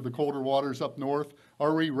going into the colder waters up north.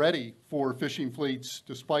 Are we ready for fishing fleets,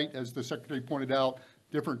 despite, as the Secretary pointed out,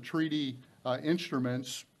 different treaty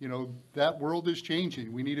instruments? That world is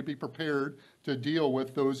changing. We need to be prepared to deal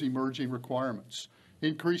with those emerging requirements.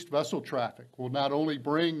 Increased vessel traffic will not only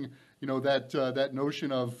bring, that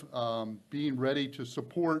notion of being ready to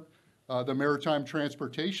support the maritime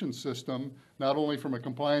transportation system, not only from a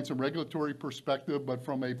compliance and regulatory perspective, but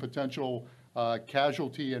from a potential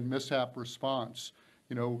casualty and mishap response.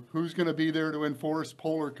 Who's going to be there to enforce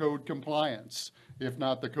Polar Code compliance, if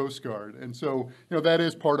not the Coast Guard? And so, that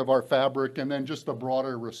is part of our fabric. And then just the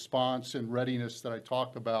broader response and readiness that I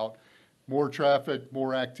talked about. More traffic,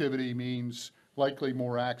 more activity means likely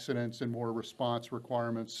more accidents and more response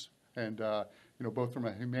requirements. And, both from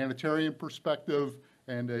a humanitarian perspective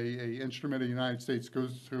and a instrument of the United States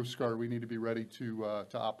Coast Guard, we need to be ready to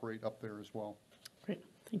operate up there as well. Great,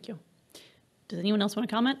 thank you. Does anyone else want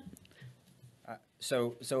to comment?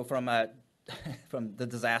 So from from the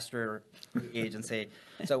disaster agency,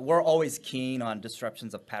 so we're always keen on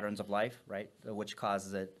disruptions of patterns of life, right, which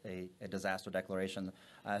causes a disaster declaration.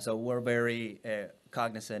 So we're very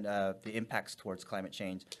cognizant of the impacts towards climate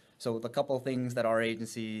change. So the couple of things that our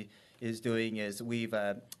agency is doing is we've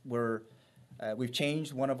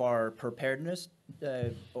changed one of our preparedness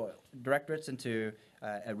directorates into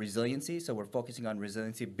a resiliency. So we're focusing on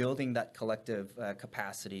resiliency, building that collective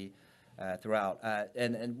capacity throughout.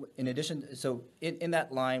 And in addition, so in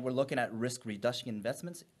that line, we're looking at risk reduction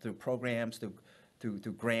investments through programs, through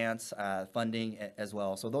grants, funding as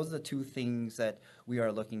well. So those are the two things that we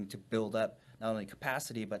are looking to build up, not only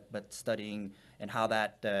capacity, but studying and how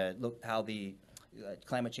that how the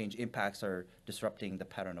climate change impacts are disrupting the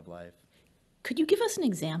pattern of life. Could you give us an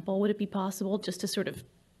example? Would it be possible just to sort of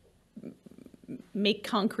make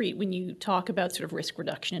concrete when you talk about sort of risk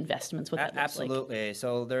reduction investments, what that looks like? Absolutely.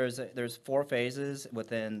 So there's 4 phases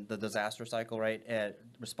within the disaster cycle, right?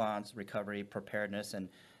 Response, recovery, preparedness, and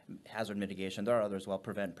hazard mitigation. There are others as well,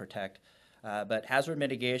 prevent, protect. But hazard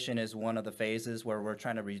mitigation is one of the phases where we're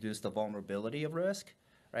trying to reduce the vulnerability of risk,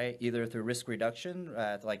 right? Either through risk reduction,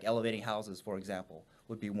 like elevating houses, for example,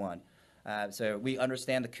 would be one. So we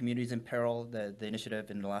understand the communities in peril, the initiative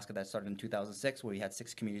in Alaska that started in 2006, where we had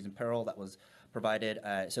 6 communities in peril that was provided.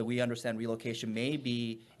 So we understand relocation may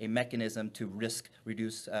be a mechanism to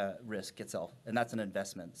reduce risk itself, and that's an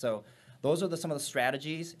investment. So those are some of the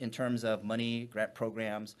strategies in terms of money, grant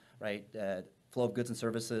programs, right, flow of goods and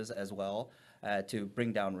services as well, to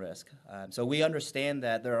bring down risk. So we understand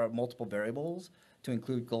that there are multiple variables to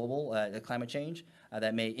include global climate change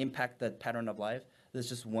that may impact the pattern of life. There's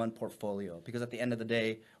just one portfolio, because at the end of the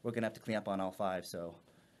day, we're going to have to clean up on all 5. So,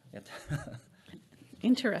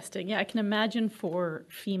 Interesting. Yeah, I can imagine for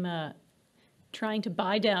FEMA, trying to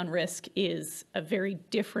buy down risk is a very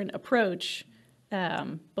different approach.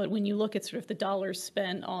 But when you look at sort of the dollars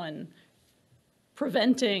spent on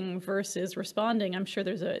preventing versus responding, I'm sure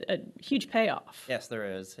there's a huge payoff. yes,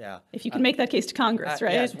 there is. Yeah. If you can make that case to Congress,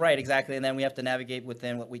 right? Yes, right, exactly. And then we have to navigate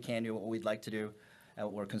within what we can do, what we'd like to do.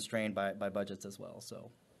 We're constrained by budgets as well. So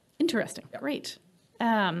Interesting. Yep. Great.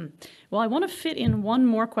 Well, I want to fit in one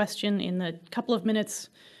more question in the couple of minutes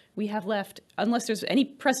we have left, unless there's any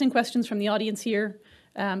pressing questions from the audience here,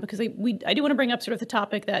 because I do want to bring up sort of the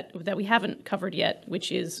topic that we haven't covered yet,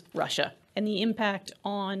 which is Russia and the impact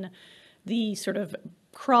on the sort of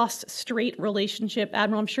cross-strait relationship.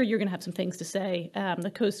 Admiral, I'm sure you're going to have some things to say.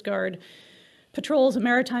 The Coast Guard patrols a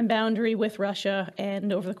maritime boundary with Russia,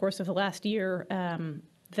 and over the course of the last year,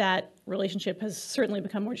 that relationship has certainly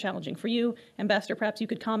become more challenging for you. Ambassador, perhaps you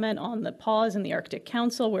could comment on the pause in the Arctic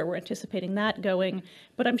Council, where we're anticipating that going.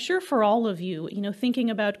 But I'm sure for all of you, thinking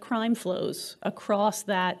about crime flows across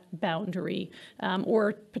that boundary,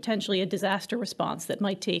 or potentially a disaster response that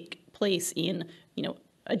might take place in,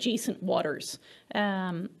 adjacent waters.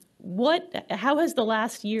 How has the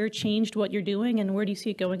last year changed what you're doing, and where do you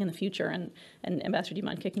see it going in the future? And Ambassador, do you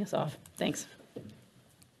mind kicking us off? Thanks.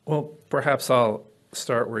 Well, perhaps I'll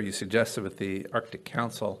start where you suggested with the Arctic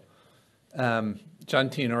Council. John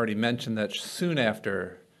Teen already mentioned that soon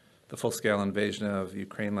after the full-scale invasion of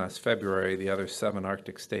Ukraine last February, the other 7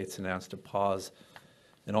 Arctic states announced a pause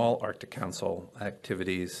in all Arctic Council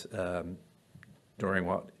activities during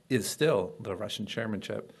what is still the Russian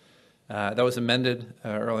chairmanship. That was amended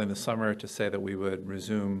early in the summer to say that we would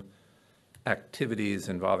resume activities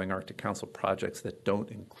involving Arctic Council projects that don't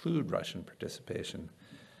include Russian participation.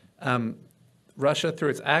 Russia, through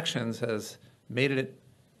its actions, has made it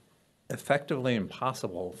effectively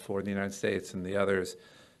impossible for the United States and the others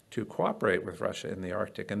to cooperate with Russia in the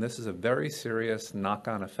Arctic. And this is a very serious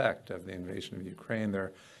knock-on effect of the invasion of Ukraine.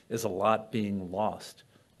 There is a lot being lost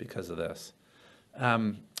because of this.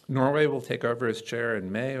 Norway will take over as chair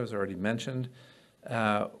in May, as already mentioned.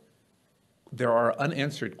 There are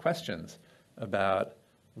unanswered questions about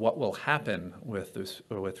what will happen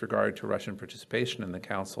with regard to Russian participation in the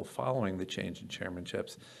Council following the change in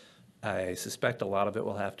chairmanships. I suspect a lot of it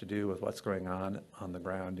will have to do with what's going on the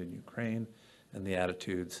ground in Ukraine and the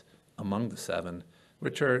attitudes among the seven,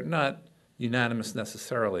 which are not unanimous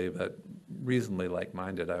necessarily, but reasonably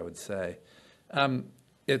like-minded, I would say.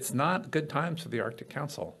 It's not good times for the Arctic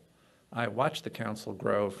Council. I watched the Council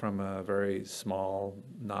grow from a very small,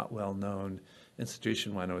 not well-known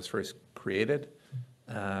institution when it was first created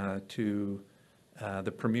to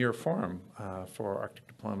the premier forum for Arctic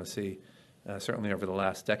diplomacy, certainly over the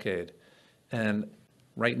last decade. And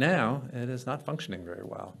right now, it is not functioning very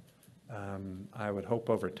well. I would hope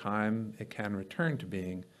over time it can return to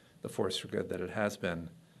being the force for good that it has been.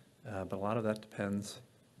 But a lot of that depends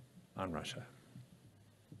on Russia.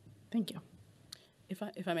 Thank you.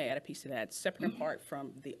 If I may add a piece to that, separate and apart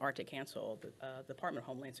from the Arctic Council, the Department of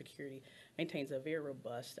Homeland Security maintains a very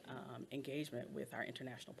robust engagement with our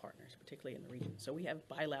international partners, particularly in the region. So we have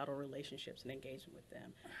bilateral relationships and engagement with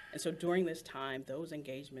them. And so during this time, those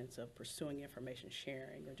engagements of pursuing information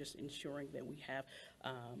sharing or just ensuring that we have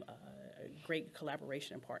a great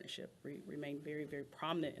collaboration and partnership remain very, very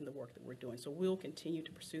prominent in the work that we're doing. So we'll continue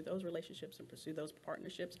to pursue those relationships and pursue those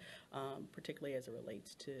partnerships, particularly as it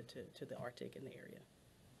relates to the Arctic and the area.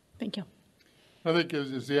 Thank you. I think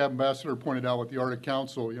as the ambassador pointed out with the Arctic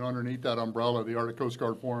Council, underneath that umbrella, the Arctic Coast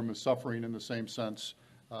Guard Forum is suffering in the same sense.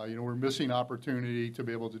 We're missing opportunity to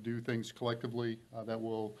be able to do things collectively that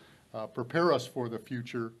will prepare us for the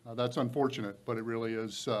future. That's unfortunate, but it really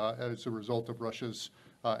is as a result of Russia's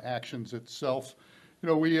actions itself.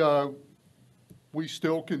 We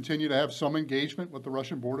still continue to have some engagement with the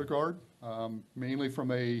Russian Border Guard, mainly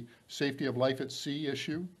from a safety of life at sea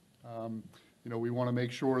issue. We want to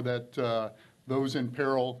make sure that those in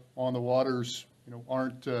peril on the waters,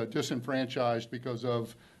 aren't disenfranchised because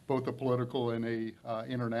of both a political and a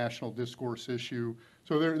international discourse issue.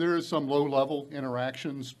 So there is some low-level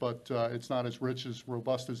interactions, but it's not as rich, as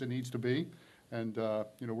robust as it needs to be. And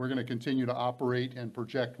we're going to continue to operate and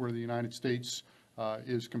project where the United States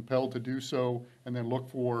is compelled to do so, and then look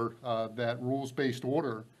for that rules-based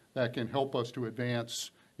order that can help us to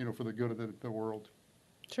advance, for the good of the world.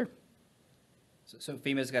 Sure. So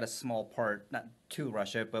FEMA's got a small part, not to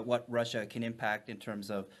Russia, but what Russia can impact in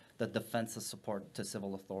terms of the defensive support to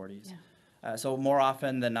civil authorities. Yeah. So more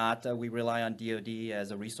often than not, we rely on DoD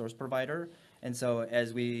as a resource provider. And so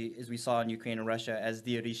as we saw in Ukraine and Russia, as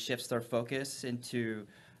DoD shifts their focus into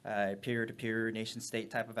peer-to-peer,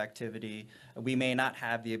 nation-state type of activity, we may not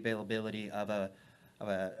have the availability of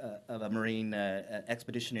a Marine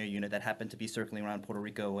expeditionary unit that happened to be circling around Puerto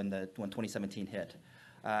Rico when 2017 hit.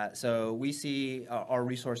 So we see our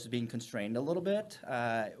resources being constrained a little bit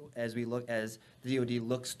as the DoD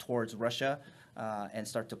looks towards Russia and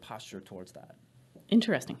start to posture towards that.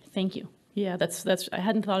 Interesting. Thank you. Yeah, that's. I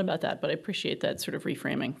hadn't thought about that, but I appreciate that sort of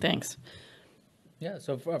reframing. Thanks. Yeah,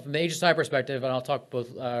 so from the HSI perspective, and I'll talk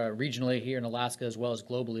both regionally here in Alaska as well as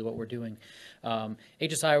globally what we're doing.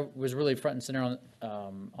 HSI was really front and center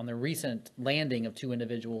on the recent landing of 2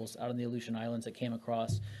 individuals out on the Aleutian Islands that came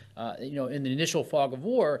across. In the initial fog of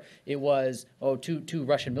war, it was, two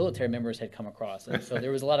Russian military members had come across. And so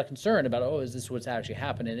there was a lot of concern about, is this what's actually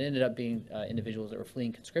happened? And it ended up being individuals that were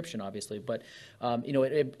fleeing conscription, obviously. But,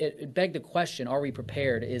 it begged the question, are we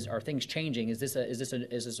prepared? Are things changing? Is this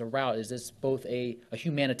a route? Is this both a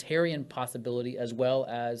humanitarian possibility as well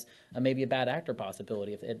as maybe a bad actor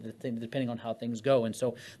possibility, depending on how things go? And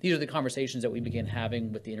so these are the conversations that we began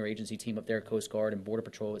having with the interagency team up there, Coast Guard and Border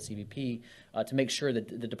Patrol at CBP, to make sure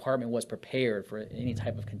that the department was prepared for any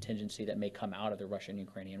type of contingency that may come out of the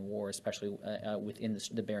Russian-Ukrainian war, especially within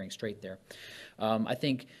the Bering Strait there. I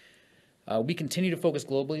think we continue to focus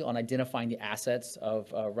globally on identifying the assets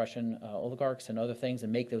of Russian oligarchs and other things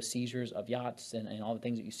and make those seizures of yachts and all the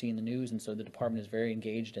things that you see in the news. And so the department is very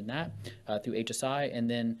engaged in that through HSI. And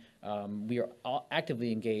then we are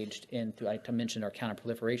actively engaged in, I mentioned our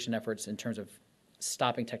counterproliferation efforts in terms of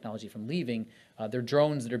stopping technology from leaving. There are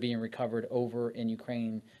drones that are being recovered over in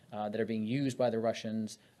Ukraine that are being used by the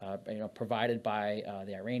Russians, provided by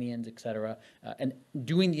the Iranians, et cetera. And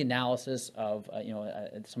doing the analysis of,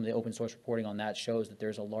 some of the open source reporting on that shows that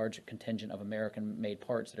there's a large contingent of American-made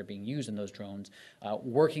parts that are being used in those drones.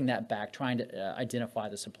 Working that back, trying to identify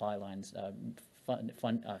the supply lines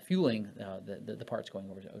fueling the parts going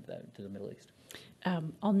over to the Middle East.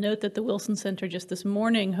 I'll note that the Wilson Center just this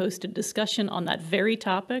morning hosted discussion on that very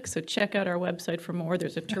topic, so check out our website for more.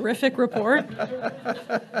 There's a terrific report.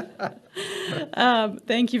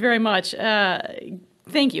 Thank you very much.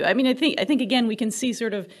 Thank you. I mean, I think again, we can see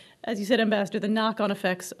sort of, as you said, Ambassador, the knock-on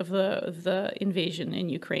effects of the invasion in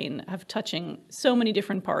Ukraine have touching so many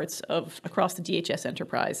different parts across the DHS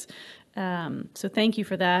enterprise. So thank you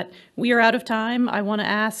for that. We are out of time. I want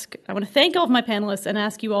to thank all of my panelists and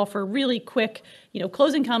ask you all for really quick,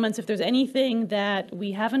 closing comments. If there's anything that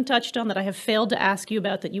we haven't touched on that I have failed to ask you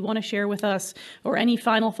about that you want to share with us, or any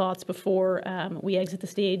final thoughts before we exit the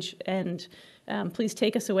stage, and please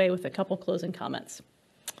take us away with a couple closing comments.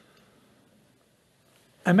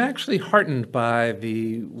 I'm actually heartened by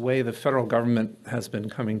the way the federal government has been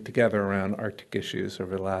coming together around Arctic issues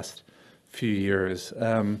over the last few years.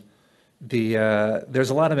 There's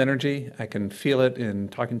a lot of energy. I can feel it in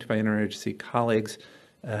talking to my interagency colleagues.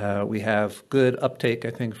 We have good uptake,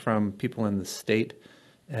 I think, from people in the state.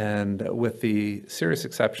 And with the serious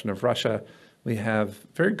exception of Russia, we have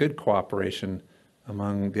very good cooperation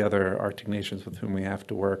among the other Arctic nations with whom we have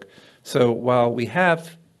to work. So while we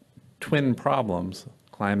have twin problems,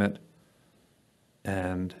 climate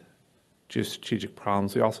and geostrategic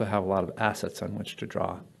problems, we also have a lot of assets on which to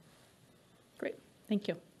draw. Great. Thank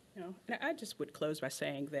you. And I just would close by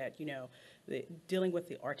saying that, dealing with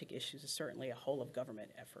the Arctic issues is certainly a whole of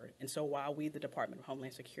government effort. And so while we, the Department of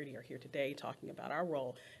Homeland Security, are here today talking about our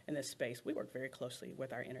role in this space, we work very closely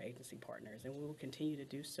with our interagency partners, and we will continue to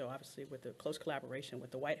do so, obviously, with the close collaboration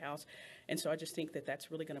with the White House. And so I just think that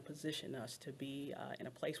that's really going to position us to be in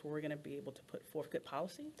a place where we're going to be able to put forth good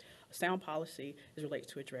policy, sound policy, as it relates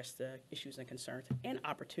to address the issues and concerns and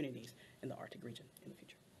opportunities in the Arctic region in the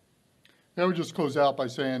future. I would just close out by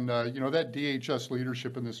saying, that DHS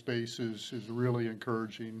leadership in this space is really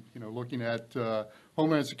encouraging. Looking at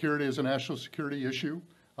Homeland Security as a national security issue,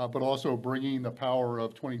 but also bringing the power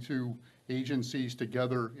of 22 agencies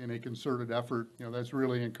together in a concerted effort. That's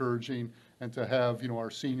really encouraging. And to have, our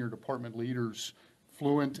senior department leaders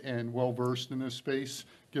fluent and well-versed in this space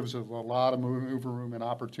gives us a lot of maneuver room and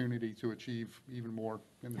opportunity to achieve even more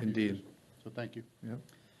in the future. Indeed. So thank you. Yep.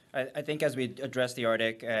 I think as we address the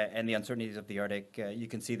Arctic and the uncertainties of the Arctic, you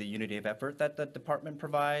can see the unity of effort that the department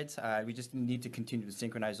provides. We just need to continue to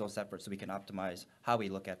synchronize those efforts so we can optimize how we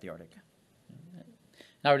look at the Arctic.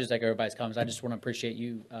 I would just echo everybody's comments. I just want to appreciate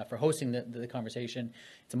you for hosting the conversation.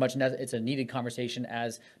 It's a needed conversation,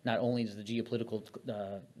 as not only does the geopolitical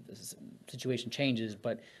situation changes,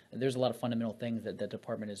 but there's a lot of fundamental things that the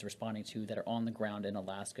department is responding to that are on the ground in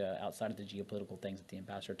Alaska outside of the geopolitical things that the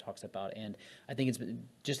ambassador talks about. And I think it's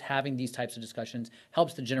just having these types of discussions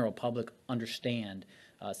helps the general public understand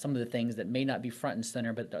some of the things that may not be front and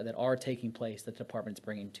center, but that are taking place that the department's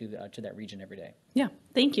bringing to that region every day. Yeah,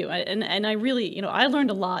 thank you. And I really, I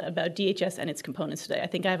learned a lot about DHS and its components today. I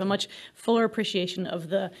think I have a much fuller appreciation of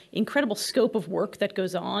the incredible scope of work that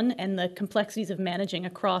goes on and the complexities of managing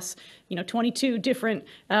across, 22 different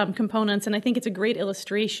components. And I think it's a great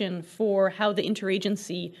illustration for how the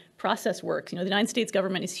interagency process works. The United States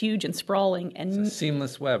government is huge and sprawling. And It's a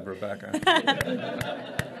seamless web, Rebecca.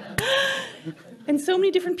 And so many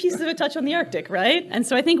different pieces of it touch on the Arctic, right? And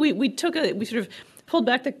so I think we sort of pulled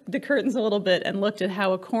back the curtains a little bit and looked at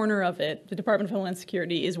how a corner of it, the Department of Homeland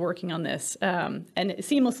Security, is working on this, and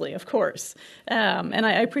seamlessly, of course. And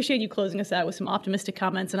I appreciate you closing us out with some optimistic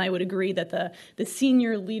comments, and I would agree that the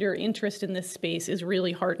senior leader interest in this space is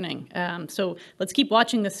really heartening. So let's keep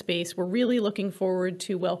watching this space. We're really looking forward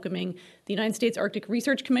to welcoming the United States Arctic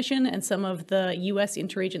Research Commission and some of the U.S.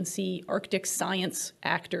 interagency Arctic science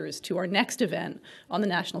actors to our next event on the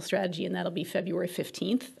national strategy, and that'll be February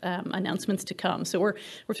 15th. Announcements to come. So we're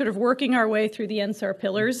sort of working our way through the NSAR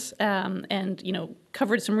pillars, and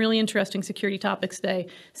covered some really interesting security topics today.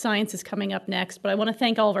 Science is coming up next, but I want to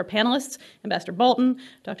thank all of our panelists: Ambassador Bolton,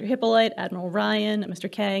 Dr. Hippolyte, Admiral Ryan, Mr.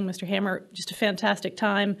 Kang, Mr. Hammer. Just a fantastic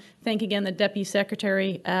time. Thank again the Deputy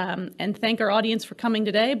Secretary, and thank our audience for coming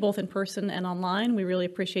today, both in person and online. We really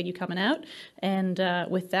appreciate you coming out. And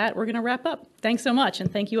with that, we're going to wrap up. Thanks so much,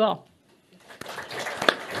 and thank you all.